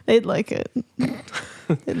 They'd like it.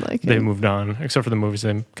 They'd like they it. moved on, except for the movies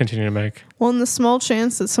they continue to make. Well, in the small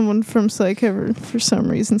chance that someone from Psych ever, for some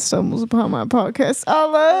reason, stumbles upon my podcast, I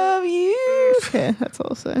love you. Okay, that's all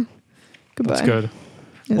I'll say. Goodbye. That's good.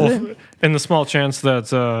 Is Well, it? in the small chance that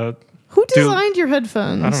Who designed your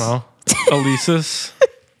headphones? I don't know. Alesis.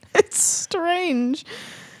 It's strange.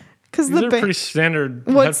 Because These the are pretty standard.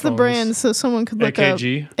 what's the headphones. brand? So someone could look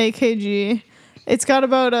AKG. up AKG. It's got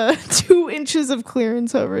about 2 inches of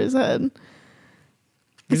clearance over his head. It's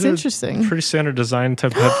These are interesting. Pretty standard design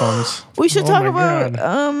type headphones. We should Oh talk my about God.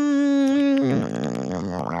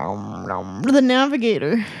 the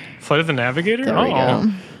Navigator. Flight of the Navigator. There we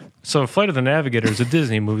go. So Flight of the Navigator is a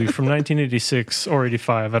Disney movie from 1986 or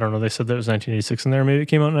 85. I don't know. They said that it was 1986 in there. Maybe it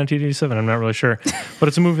came out in 1987. I'm not really sure. But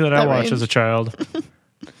it's a movie that I That watched range. as a child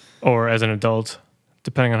or as an adult,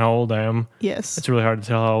 depending on how old I am. Yes. It's really hard to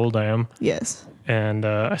tell how old I am. Yes. And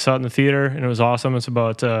I saw it in the theater, and it was awesome. It's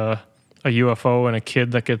about a UFO and a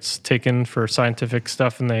kid that gets taken for scientific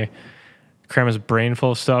stuff, and they cram his brain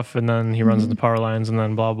full of stuff, and then he runs into power lines, and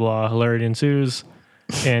then blah, blah, hilarity ensues.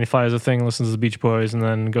 And he flies a thing, listens to the Beach Boys, and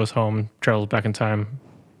then goes home, travels back in time.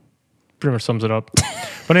 Pretty much sums it up.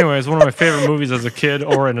 But anyways, one of my favorite movies as a kid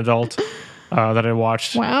or an adult that I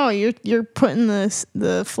watched. Wow, you're putting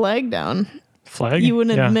the flag down. Flag? You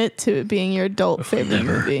wouldn't Yeah. admit to it being your adult favorite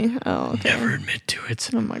movie. Oh, okay. Never admit to it.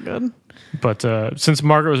 Oh my god. But since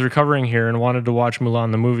Margaret was recovering here and wanted to watch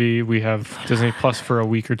Mulan the movie, we have Disney Plus for a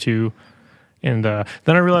week or two. And then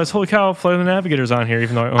I realized, holy cow, Flight of the Navigator's on here,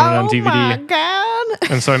 even though I own it on DVD. Oh my god.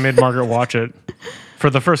 And so I made Margaret watch it for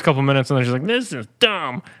the first couple minutes, and then she's like, "This is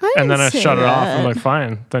dumb." I And then I didn't say shut it off. I'm that. like,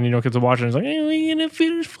 "Fine." Then you don't get to watch it. And it's like, "Hey, we're gonna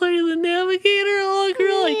finish Flight of the Navigator. It'll look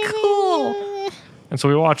really cool." And so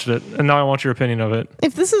we watched it, and now I want your opinion of it.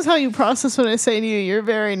 If this is how you process what I say to you, you're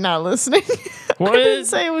very not listening. What? I didn't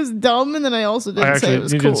say it was dumb, and then I also didn't I say actually it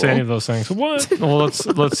was you cool. didn't say any of those things. What? Well,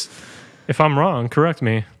 let's. If I'm wrong, correct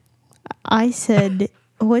me. I said,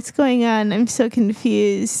 "What's going on? I'm so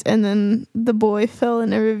confused." And then the boy fell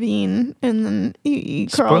in a ravine, and then he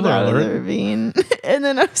crawled Spoiler out of the alert. ravine. And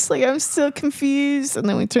then I was like, "I'm still confused." And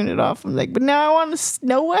then we turned it off. I'm like, "But now I want to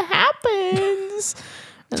know what happens."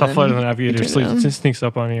 And That's how then Flight of the we Navigator turned it on. sneaks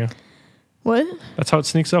up on you. What? That's how it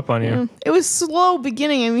sneaks up on you. Yeah. It was slow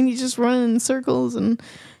beginning. I mean, he's just running in circles and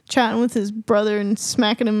chatting with his brother and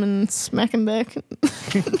smacking him and smacking back.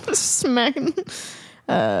 Smacking.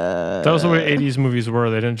 That was the way 80s movies were.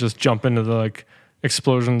 They didn't just jump into the like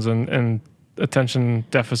explosions and attention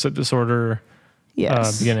deficit disorder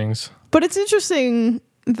Yes. beginnings. But it's interesting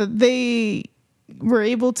that they were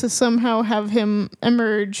able to somehow have him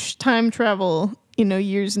emerge, time travel,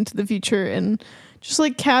 years into the future, and just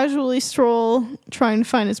like casually stroll, trying to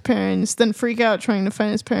find his parents, then freak out trying to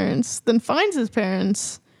find his parents, then finds his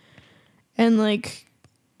parents. And like,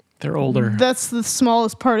 They're older. that's the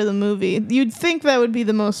smallest part of the movie. You'd think that would be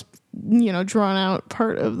the most, drawn out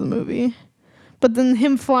part of the movie. But then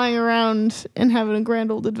him flying around and having a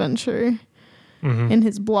grand old adventure in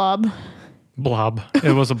his blob. Blob.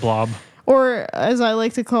 It was a blob. Or, as I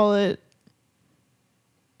like to call it,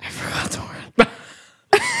 I forgot the word.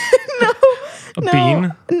 A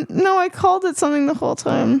bean? No, I called it something the whole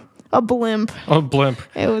time. A blimp. Oh, blimp.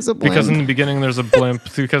 It was a blimp. Because in the beginning there's a blimp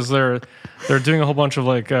because they're doing a whole bunch of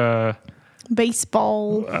like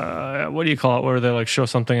Baseball. what do you call it, where they like show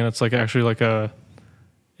something and it's like actually like a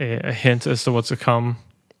hint as to what's to come.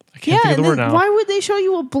 I can't think of the word now. Why would they show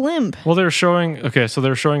you a blimp? Well, they're showing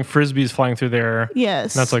frisbees flying through the air.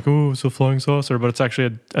 Yes. And that's like, ooh, it's a flying saucer, but it's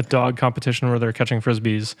actually a dog competition where they're catching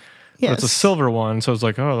frisbees. But it's a Yes. silver one, so it's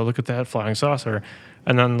like, oh, look at that flying saucer.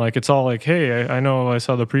 And then like it's all like, hey, I know I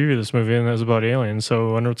saw the preview of this movie and it was about aliens, so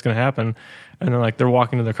I wonder what's gonna happen. And then like they're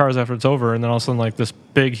walking to their cars after it's over, and then all of a sudden like this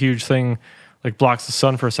big huge thing like blocks the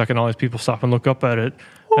sun for a second. All these people stop and look up at it,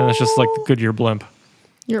 and it's just like the Goodyear blimp.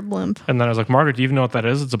 Your blimp. And then I was like, Margaret, do you even know what that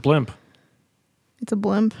is? It's a blimp. It's a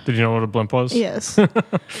blimp. Did you know what a blimp was? Yes. I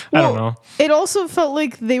don't know. It also felt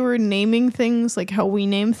like they were naming things like how we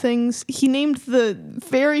name things. He named the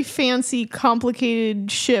very fancy,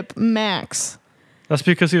 complicated ship Max. That's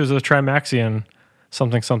because he was a Trimaxian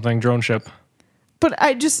something drone ship. But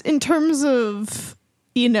I just, in terms of,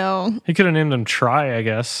 He could have named him Try, I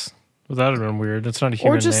guess. But that would have been weird. It's not a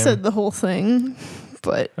human or just name. said the whole thing.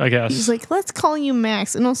 But I guess. he's like, let's call you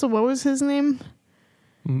Max. And also, what was his name?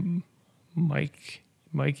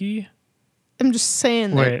 Mikey? I'm just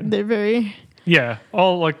saying Wait. they're very... Yeah.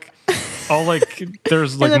 All like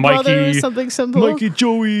there's and like the brother Mikey, is something simple. Mikey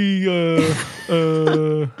Joey,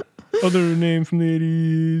 other name from the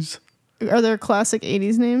 80s. Are there classic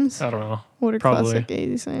 80s names? I don't know. What are probably. classic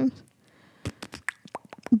 80s names?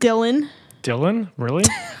 Dylan? Dylan? Really?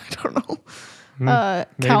 I don't know.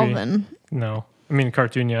 Maybe. Calvin. No. I mean,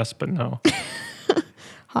 cartoon, yes, but no.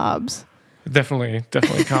 Hobbs. Definitely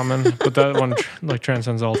common. But that one like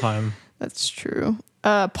transcends all time. That's true.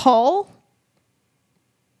 Paul?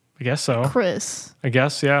 I guess so. Chris. I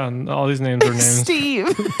guess, yeah. And all these names are names. Steve.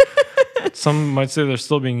 Some might say they're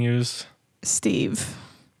still being used. Steve.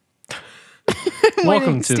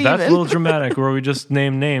 Welcome to That's a Steven. Little Dramatic, where we just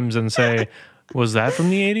name names and say, was that from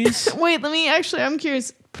the 80s? Wait, I'm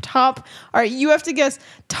curious. All right, you have to guess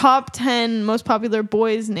top 10 most popular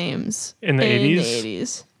boys' names In the 80s? the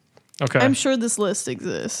 80s. Okay. I'm sure this list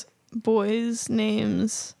exists. Boys'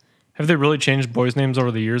 names. Have they really changed boys' names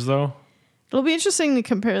over the years, though? It'll be interesting to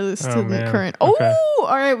compare this Oh, to the man. current. Okay. Oh,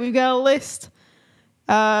 all right, we've got a list.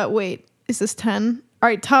 Wait, is this 10? All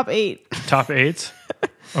right, top 8. Top 8?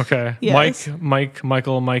 Okay. Yes. Mike,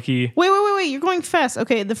 Michael, Mikey. Wait, you're going fast.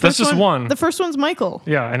 Okay, the first That's just one. The first one's Michael.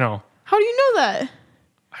 Yeah, I know. How do you know that?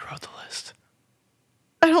 I wrote the list.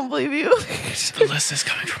 I don't believe you. The list is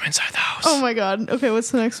coming from inside the house. Oh my god. Okay,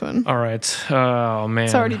 what's the next one? All right. Oh, man.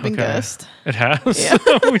 It's already been Okay. guessed. It has? Yeah.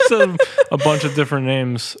 We said a bunch of different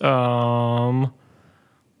names.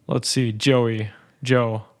 Let's see. Joey.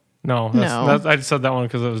 Joe. No. No. I just said that one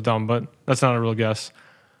because it was dumb, but that's not a real guess.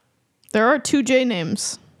 There are 2 J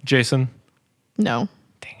names. Jason. No.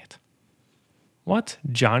 Dang it. What?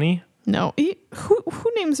 Johnny? No.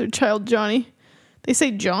 Who names their child Johnny? They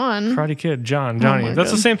say John. Karate Kid. John. Johnny. my That's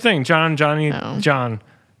the God. same thing. John, Johnny, No. John.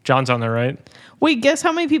 John's on there, right? Wait, guess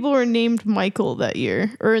how many people were named Michael that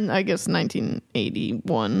year? Or in, I guess,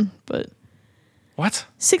 1981. But What?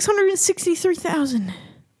 663,000.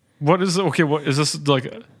 What is okay? What is this like?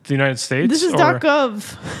 The United States? This is or-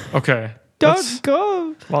 .gov. Okay. That's-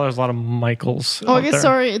 .gov. Well, there's a lot of Michaels. Oh, I out guess, there.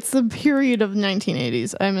 sorry. It's the period of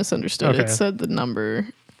 1980s. I misunderstood. Okay. It said the number.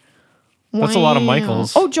 That's a lot of Wow.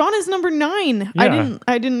 Michaels. Oh, John is number 9. Yeah.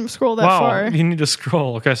 I didn't scroll that Wow, far. you need to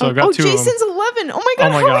scroll. Okay, so I've got 2 of them. Jason's 11. Oh my god. Oh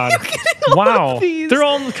my how god! Are you getting all Wow, of these? they're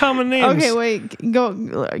all common names. Okay, wait.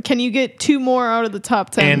 Go. Can you get 2 more out of the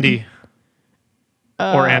top 10? Andy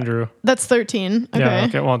or Andrew. That's 13. Okay. Yeah.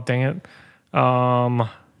 Okay. Well, dang it.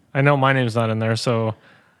 I know my name's not in there, so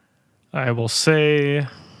I will say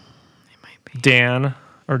Dan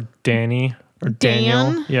or Danny or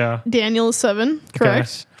Daniel. Dan? Yeah. Daniel is 7.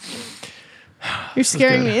 Correct. You're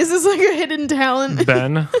scaring good. me. Is this like a hidden talent?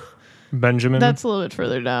 Ben. Benjamin. That's a little bit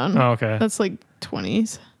further down. Oh, okay. That's like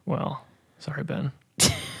 20s. Well, sorry, Ben.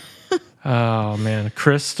 Oh man,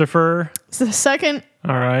 Christopher. It's the second.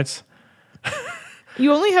 All right.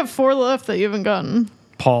 You only have 4 left that you haven't gotten.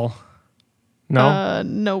 Paul. No,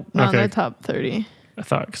 Nope, not Okay. in the top 30. I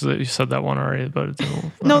thought because you said that one already, but it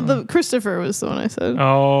didn't. No, the Christopher was the one I said.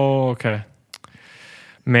 Oh, okay.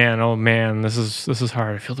 Man, oh man, this is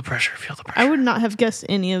hard. I feel the pressure. I would not have guessed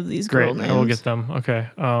any of these girl Great, names. I will get them. Okay.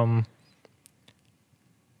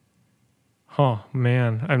 Oh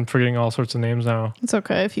man, I'm forgetting all sorts of names now. It's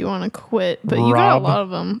okay if you want to quit, but you got a Rob. lot of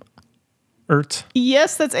them. Ert.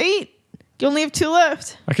 Yes, that's 8. You only have 2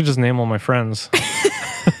 left. I could just name all my friends.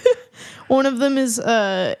 One of them is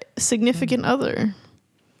a significant other in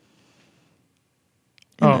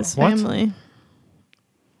Oh, this what? family.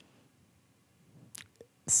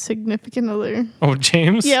 Significant other. Oh,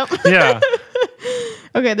 James. Yep. Yeah.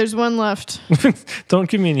 Okay, there's 1 left. Don't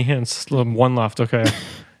give me any hints. One left. Okay.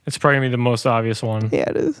 It's probably gonna be the most obvious one. Yeah,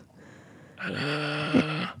 it is.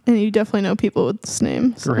 And you definitely know people with this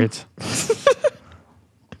name. so. Great.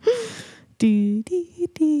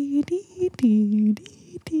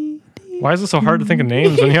 Why is it so hard to think of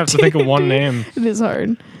names when you have to think of one name? It is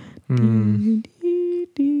hard.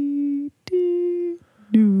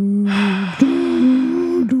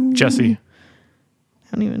 Jesse.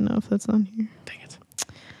 I don't even know if that's on here. Dang it.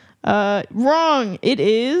 Wrong. It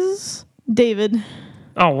is David.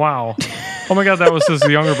 Oh wow. Oh my god, that was his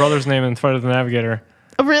younger brother's name in Fight of the Navigator.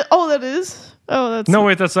 Oh, that is. Oh, that's No,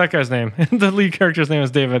 wait, that's that guy's name. The lead character's name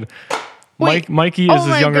is David. Wait. Mikey is Oh his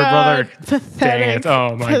my younger God. brother. Pathetic. Dang it.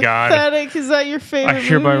 Oh my god. Pathetic. Is that your favorite? I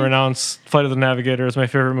hereby movie? renounce Flight of the Navigator as my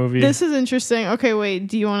favorite movie. This is interesting. Okay, wait.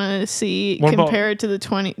 Do you want to see What about- compare it to the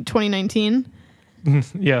 2019?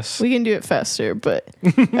 Yes. We can do it faster, but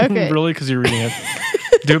okay. Really? Because you're reading it.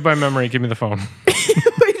 Do it by memory. Give me the phone.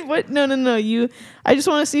 Wait, what? No. I just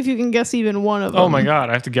want to see if you can guess even one of them. Oh my god,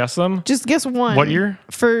 I have to guess them? Just guess one. What year?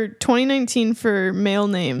 For 2019 for male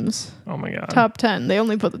names. Oh my god. Top 10. They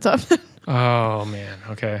only put the top 10. Oh man.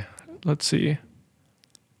 Okay. Let's see.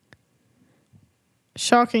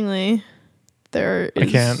 Shockingly, there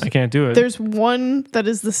is. I can't do it. There's one that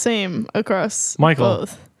is the same across Michael.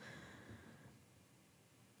 both.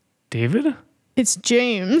 David? It's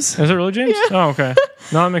James. Is it really James? Oh, okay.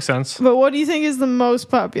 No, that makes sense. But what do you think is the most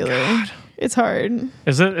popular? It's hard.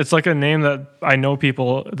 Is it? It's like a name that I know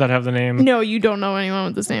people that have the name. No, you don't know anyone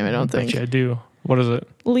with this name, I don't think. Actually, I do. What is it?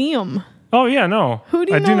 Liam. Oh yeah, no. Who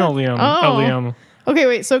do you I know do know that- Liam. Oh. Liam. Okay,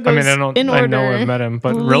 wait. So it I goes mean, I don't. in order. I know I've met him,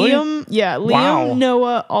 but really, Liam, yeah, Liam, Wow.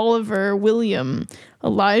 Noah, Oliver, William,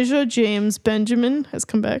 Elijah, James, Benjamin has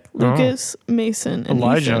come back. Lucas, Mason, and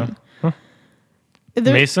Elijah. Ethan. Huh.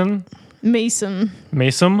 They're- Mason, Mason,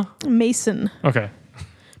 Mason. Mason, Okay,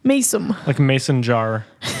 Mason. like mason jar.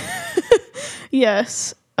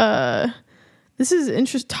 Yes. This is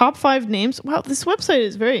interesting. Top 5 names. Wow, this website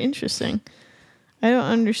is very interesting. I don't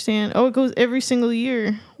understand. Oh, it goes every single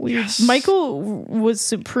year. Weird. Yes. Michael was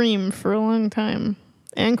supreme for a long time,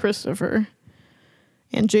 and Christopher,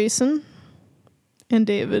 and Jason, and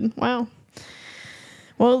David. Wow.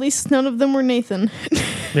 Well, at least none of them were Nathan.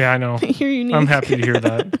 Yeah, I know. You're unique. I'm happy to hear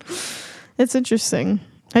that. It's interesting.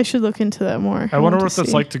 I should look into that more. I wonder want what to that's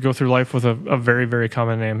see. like to go through life with a very, very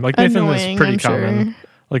common name. Like Nathan Annoying, is pretty I'm common. sure.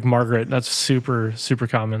 Like Margaret, that's super, super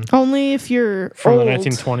common. Only if you're From old. the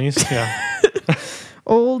 1920s. Yeah.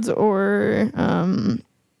 Old or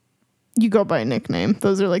you go by a nickname.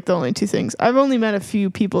 Those are like the only 2 things. I've only met a few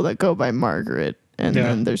people that go by Margaret, and Yeah.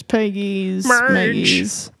 then there's Peggy's, Marge.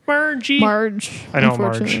 Maggie's, Margie. Marge. I know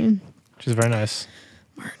Marge. unfortunately. She's very nice.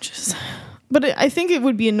 Marges. But I think it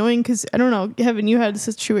would be annoying because I don't know. Haven't you had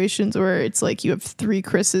situations where it's like you have 3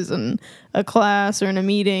 Chris's in a class or in a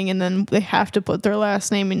meeting, and then they have to put their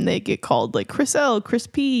last name and they get called like Chris L, Chris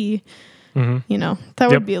P. Hmm. You know, that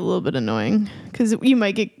Yep. would be a little bit annoying because you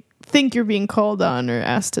might think you're being called on or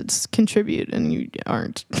asked to contribute and you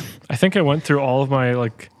aren't. I think I went through all of my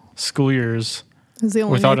like school years Is the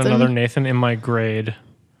only without Nathan. another Nathan in my grade.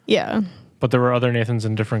 Yeah. But there were other Nathans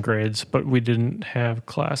in different grades, but we didn't have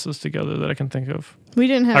classes together that I can think of. We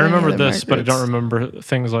didn't have I any remember other this, but I don't Margarets. remember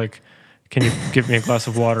things like, can you give me a glass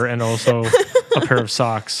of water and also a pair of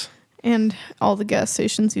socks? And all the gas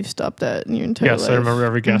stations you've stopped at in your entire Yes, life. I remember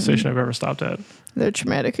every gas station I've ever stopped at. They're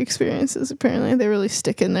traumatic experiences, apparently. They really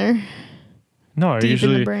stick in there. No, I Deep in the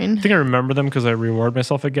usually brain. I think I remember them because I reward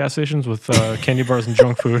myself at gas stations with candy bars and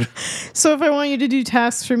junk food. So if I want you to do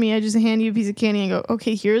tasks for me, I just hand you a piece of candy and go,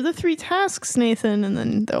 okay, here are the 3 tasks, Nathan, and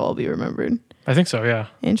then they'll all be remembered. I think so, yeah.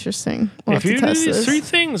 Interesting. We'll If have you to do test these this. 3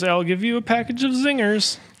 things, I'll give you a package of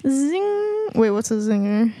zingers. Zing. Wait, what's a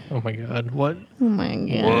zinger? Oh my god, what? Oh my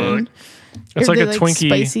god. It's Are like they, a like, Twinkie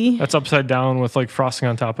spicy? that's upside down with like frosting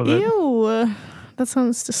on top of it. Ew. That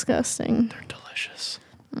sounds disgusting. They're delicious.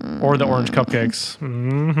 Or the orange cupcakes.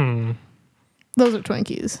 Hmm. Those are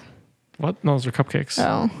Twinkies. What? No, those are cupcakes.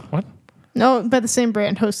 Oh. What? No, by the same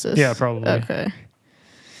brand, Hostess. Yeah, probably. Okay.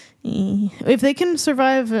 If they can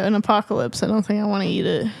survive an apocalypse, I don't think I want to eat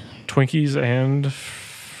it. Twinkies and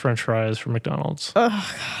French fries from McDonald's.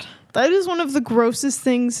 That is one of the grossest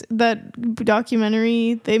things, that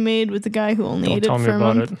documentary they made with the guy who only Don't ate tell it me for a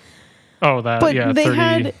about month. it. Oh, that. But yeah, they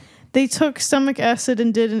 30. they took stomach acid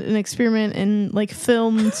and did an experiment and like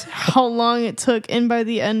filmed how long it took, and by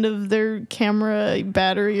the end of their camera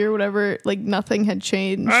battery or whatever, like nothing had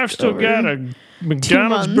changed. I've still over- got a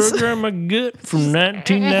McDonald's months. burger in my gut from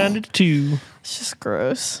 1992. It's just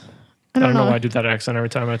gross. I don't know why I do that accent every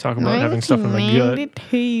time I talk about having stuff in my gut.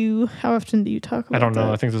 1992. How often do you talk about I don't know.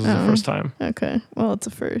 that? I think this is the Oh, first time. Okay. Well, it's a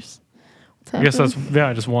first. What's I guess that's, happening?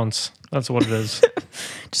 yeah, just once. That's what it is.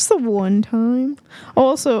 Just the one time.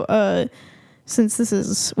 Also,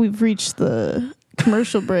 since we've reached the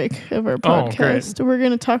commercial break of our Oh, great. podcast, we're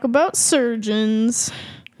going to talk about surgeons.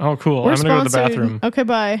 Oh, cool. We're I'm going to go to the sponsored- bathroom. Okay,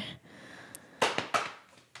 bye.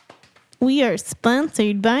 We are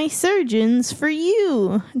sponsored by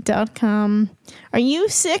surgeonsforyou.com. Are you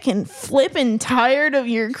sick and flippin' tired of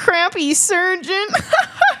your crappy surgeon?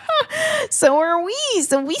 So are we.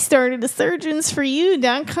 So we started a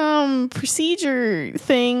surgeonsforyou.com procedure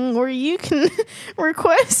thing where you can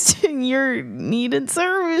request your needed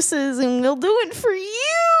services and we'll do it for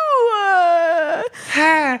you.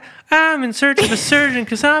 Hi, I'm in search of a surgeon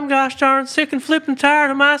because I'm gosh darn sick and flipping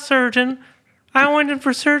tired of my surgeon. I went in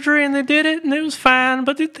for surgery and they did it and it was fine,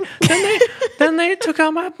 but then they took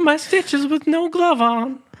out my stitches with no glove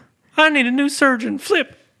on. I need a new surgeon.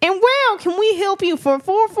 Flip. And wow, can we help you for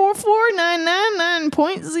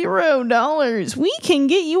 $444,999.0? We can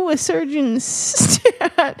get you a surgeon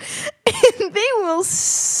stat, and they will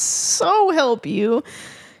so help you.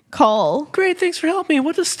 Call Great, thanks for helping me.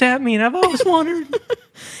 What does stat mean? I've always wondered.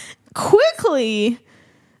 quickly.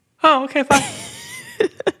 Oh, okay, fine.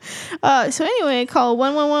 So anyway, call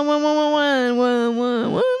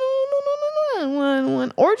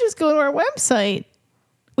 1111111111111 or just go to our website.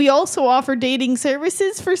 We also offer dating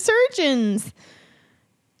services for surgeons.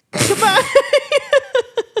 Goodbye.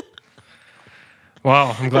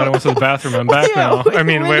 Wow, I'm glad I went to the bathroom. I'm back now. I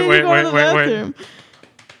mean, when wait. did you go to the bathroom?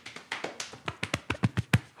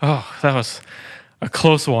 Oh, that was a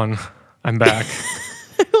close one. I'm back.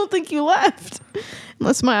 don't think you left.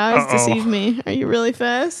 Unless my eyes deceive me. Are you really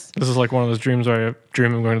fast? This is like one of those dreams where I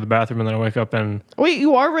dream of going to the bathroom and then I wake up and Wait,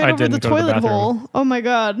 you are right I over the didn't go to the toilet bathroom. hole. Oh my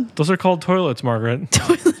god. those are called toilets, Margaret.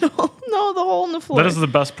 Toilet hole. No, the hole in the floor. That is the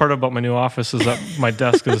best part about my new office is that my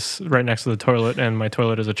desk is right next to the toilet and my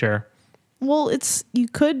toilet is a chair. Well, you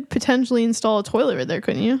could potentially install a toilet right there,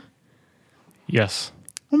 couldn't you? Yes.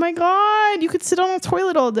 Oh my god, you could sit on a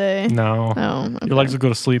toilet all day. No. Oh, okay. Your legs will go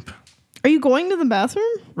to sleep. Are you going to the bathroom?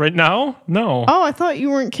 Right now? No. Oh, I thought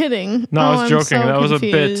you weren't kidding. No, Oh, I was I'm joking. so That was a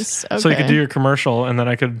confused. bit. So you could Okay. do your commercial and then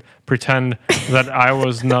I could pretend that I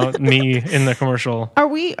was not me in the commercial. Are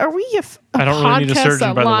we a I don't really need a podcast surgeon,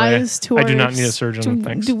 that by the way. lies to I do our not need a s- surgeon,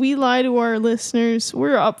 thanks. Do we lie to our listeners?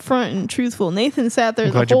 We're upfront and truthful. Nathan sat there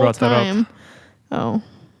I'm the glad you whole brought that up. time. Oh.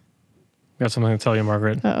 Got something to tell you,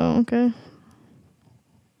 Margaret. Oh, okay.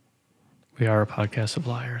 We are a podcast of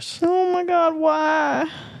liars. Oh my god, why?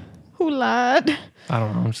 Who lied? I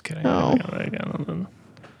don't know. I'm just kidding. Oh.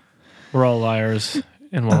 We're all liars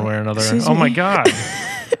in one way or another. Excuse Oh my me. God.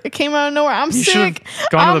 It came out of nowhere. I'm You should sick. have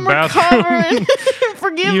gone to I'm the bathroom. recovering.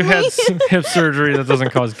 Forgive You me. had hip surgery that doesn't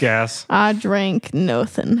cause gas. I drank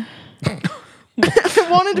nothing. I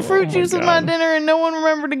wanted fruit my juice with my God. dinner and no one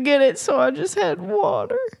remembered to get it, so I just had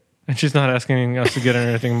water. And she's not asking us to get her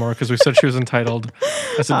anything more because we said she was entitled.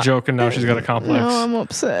 That's a joke, and now she's got a complex. No, I'm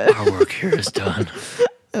upset. Our work here is done.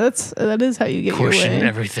 That is how you get your way.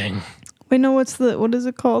 everything. Wait, no, what is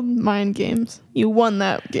it called? Mind games. You won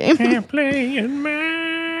that game. Can't play in mind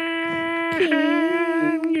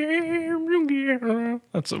games.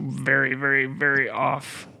 That's a very, very, very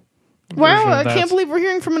off. Wow, version of I that. can't believe we're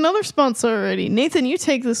hearing from another sponsor already. Nathan, you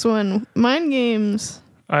take this one. Mind games.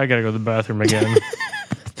 I gotta go to the bathroom again.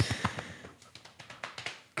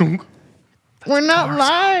 We're not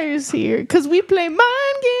liars here because we play mind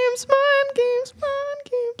games, mind games, mind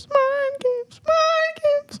games, mind games, mind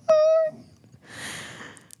games, mind.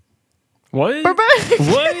 What? We're back.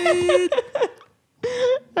 What?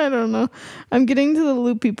 I don't know. I'm getting to the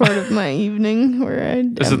loopy part of my evening where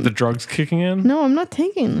Is it the drugs kicking in? No, I'm not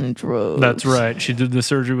taking the drugs. That's right. She did the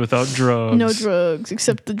surgery without drugs. No drugs,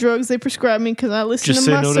 except the drugs they prescribed me because I listened Just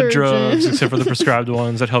to say my no surgeon. to drugs, except for the prescribed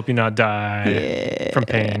ones that help you not die Yeah. from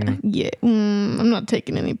pain. Yeah, I'm not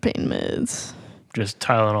taking any pain meds. Just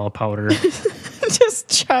Tylenol powder. Just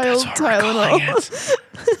child That's what we're calling Tylenol. it.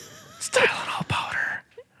 It's Tylenol powder.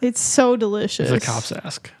 It's so delicious. The cops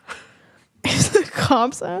ask. If the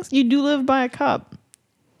cops ask, you do live by a cop,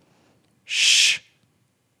 Shh.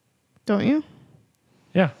 don't you?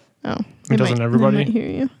 Yeah. Oh, Doesn't they everybody? might hear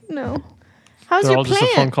you. No. How's They're your all plant?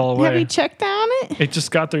 just a phone call Have away. you checked on it? It just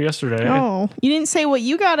got there yesterday. Oh, you didn't say what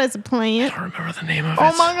you got as a plant. I don't remember the name of it.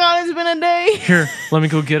 Oh my god, it's been a day. Here, let me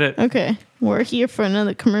go get it. Okay, we're here for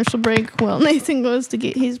another commercial break. Well, Nathan goes to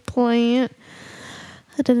get his plant.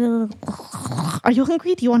 Are you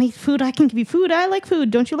hungry? Do you want to eat food? I can give you food. I like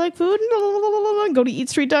food. Don't you like food? Go to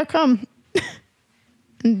eatstreet.com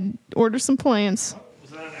and order some plants.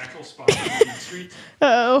 Was that an actual spot on Eat Street?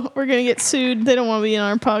 Oh, we're gonna get sued. They don't want to be in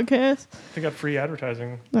our podcast. They got free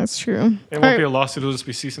advertising. That's true. It won't be a lawsuit. It'll just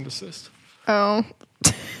be cease and desist. Oh,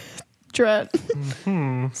 dread.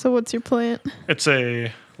 Mm-hmm. So what's your plant? It's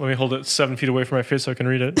a. Let me hold it 7 feet away from my face so I can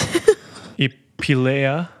read it.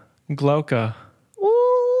 Epilea glauca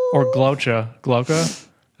Ooh. or glauca. Glauca.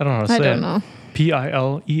 I don't know how to say I it. don't know.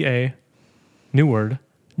 Pilea. New word.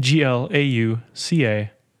 Glauca.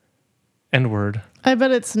 End word. I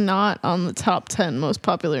bet it's not on the top 10 most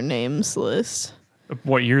popular names list.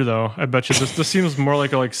 What year though? I bet you this seems more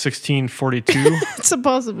like a 1642. It's a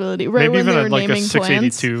possibility. Right Maybe when even they were like a naming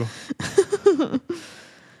plants. 682.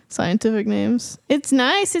 Scientific names. It's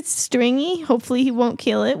nice. It's stringy. Hopefully he won't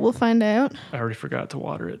kill it. We'll find out. I already forgot to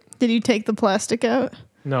water it. Did you take the plastic out?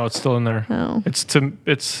 No, it's still in there. Oh. It's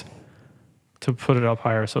to put it up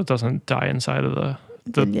higher so it doesn't die inside of the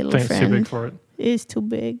little thing. It's too friend. big for it. It's too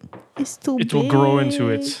big. It's too big. It will grow into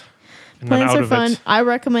it. And then Plants out are of fun. it. I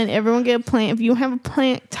recommend everyone get a plant. If you have a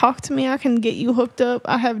plant, talk to me. I can get you hooked up.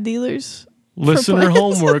 I have dealers. Listener plants.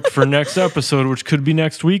 homework for next episode, which could be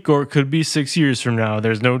next week or it could be 6 years from now.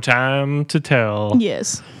 There's no time to tell.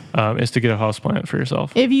 Yes. Is to get a house plant for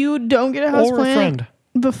yourself. If you don't get a house Or a plant friend.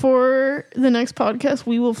 before the next podcast,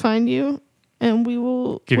 we will find you and we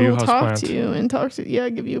will Give you a talk house to plant. you and talk to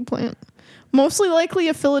give you a plant. Mostly likely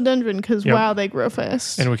a philodendron because Yep. wow, they grow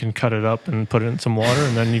fast. And we can cut it up and put it in some water,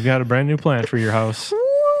 and then you've got a brand new plant for your house. Woo!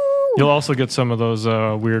 You'll also get some of those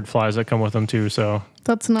weird flies that come with them too. So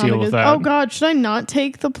That's not deal a with good. that. Oh God, should I not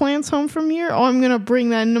take the plants home from here? Oh, I'm gonna bring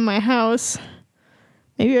that into my house.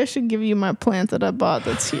 Maybe I should give you my plant that I bought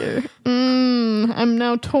that's here. I'm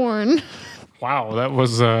now torn. Wow, that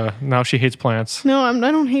was now she hates plants. No, I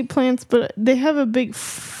don't hate plants, but they have a big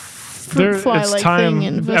fruit fly-like thing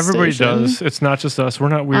infestation. Everybody does. It's not just us. We're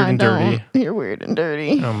not weird and dirty. You're weird and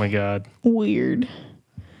dirty. Oh my god. Weird.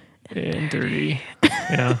 And dirty.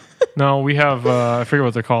 Yeah. No, we have I forget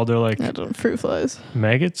what they're called. They're like fruit flies.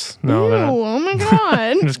 Maggots? No, Ew, oh my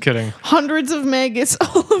god. I'm just kidding. Hundreds of maggots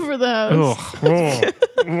all over the house. Ugh.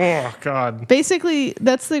 Oh god. Basically,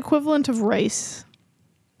 that's the equivalent of rice.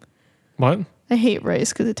 What? I hate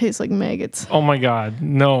rice because it tastes like maggots. Oh my god.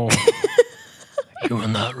 No. You will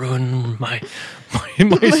not ruin my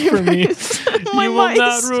mice for me. You will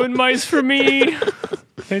not ruin mice for me.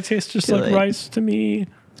 They taste just like rice to me.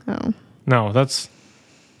 Oh. No, that's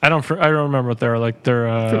I don't remember what they're like.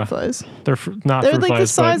 They're fruit flies. They're not they're fruit like flies. The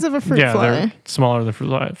size of a fruit fly. Yeah, they're smaller than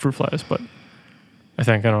fruit flies, but I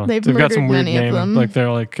think I don't know. They've got some weird many of name. them. Like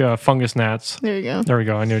they're like fungus gnats. There you go. There we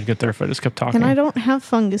go. I knew to get there if I just kept talking. And I don't have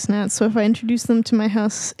fungus gnats, so if I introduce them to my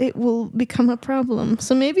house, it will become a problem.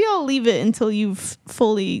 So maybe I'll leave it until you've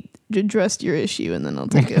fully addressed your issue, and then I'll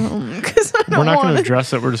take it home. Because we're not going to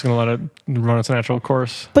address it. We're just going to let it run its natural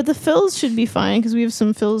course. But the fills should be fine because we have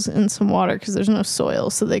some fills in some water because there's no soil,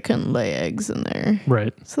 so they couldn't lay eggs in there.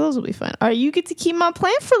 Right. So those will be fine. All right, you get to keep my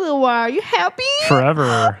plant for a little while. Are you happy?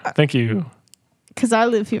 Forever. Thank you. Because I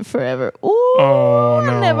live here forever. Ooh, oh,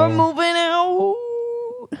 no. Never moving out.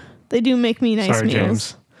 They do make me nice Sorry, meals.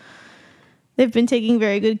 James. They've been taking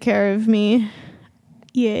very good care of me.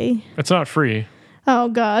 Yay. It's not free. Oh,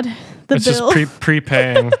 God. It's bill. just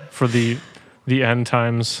prepaying for the end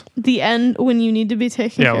times. The end when you need to be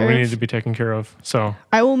taken care of. Yeah, we need to be taken care of. So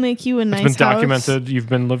I will make you a nice house. It's been documented. You've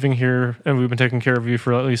been living here, and we've been taking care of you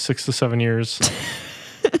for at least 6 to 7 years.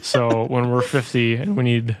 So when we're 50 and we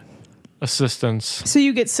need assistance. So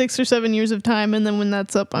you get 6 or 7 years of time, and then when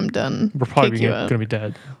that's up, I'm done. We're probably going to be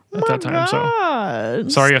dead at that time. God, so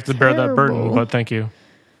sorry you have to bear that burden, but thank you.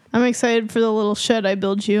 I'm excited for the little shed I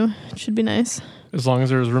build you. It should be nice. As long as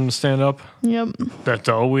there's room to stand up. Yep. That's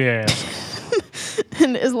all we ask.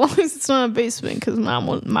 And as long as it's not a basement, because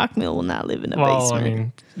Mock Mill will not live in a basement. Well, I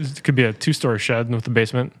mean, it could be a 2-story shed with a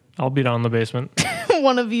basement. I'll be down in the basement.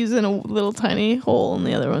 One of you's in a little tiny hole, and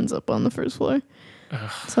the other one's up on the first floor.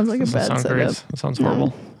 Sounds like a bad setup. Great. That sounds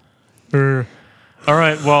horrible. All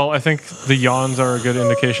right. Well, I think the yawns are a good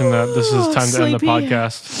indication that this is time to end the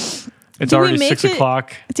podcast. It's already 6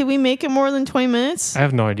 o'clock. Did we make it more than 20 minutes? I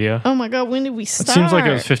have no idea. Oh my God, when did we start? It seems like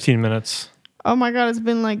it was 15 minutes. Oh my God, it's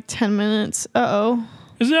been like 10 minutes. Uh-oh.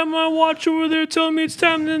 Is that my watch over there telling me it's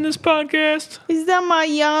time to end this podcast? Is that my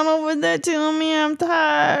yawn over there telling me I'm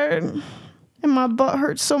tired? And my butt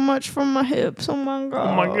hurts so much from my hips. Oh my God.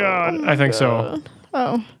 Oh my God. I think so.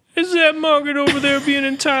 Oh. Is that Margaret over there being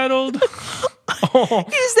entitled? Is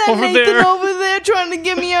that Nathan over there trying to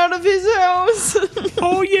get me out of his house?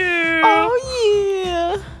 Oh, yeah. Oh,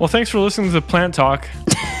 yeah. Well, thanks for listening to the Plant Talk.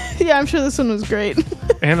 Yeah, I'm sure this one was great.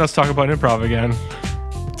 And let's talk about improv again.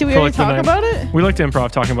 Did we already talk about it? We like to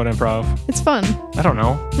talking about improv. It's fun. I don't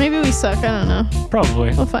know. Maybe we suck. I don't know.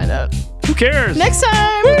 Probably. We'll find out. Who cares? Next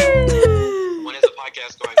time. When is the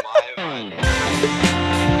podcast going live?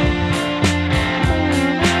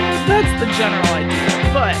 That's the general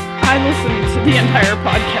idea, but I listened to the entire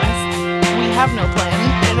podcast. We have no plan,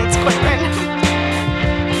 and it's quite random.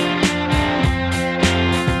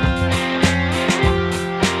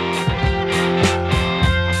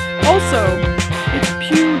 Also, it's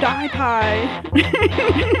PewDiePie.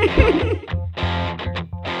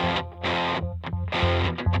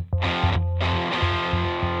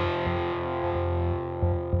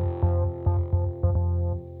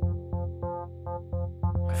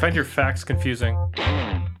 I find your facts confusing.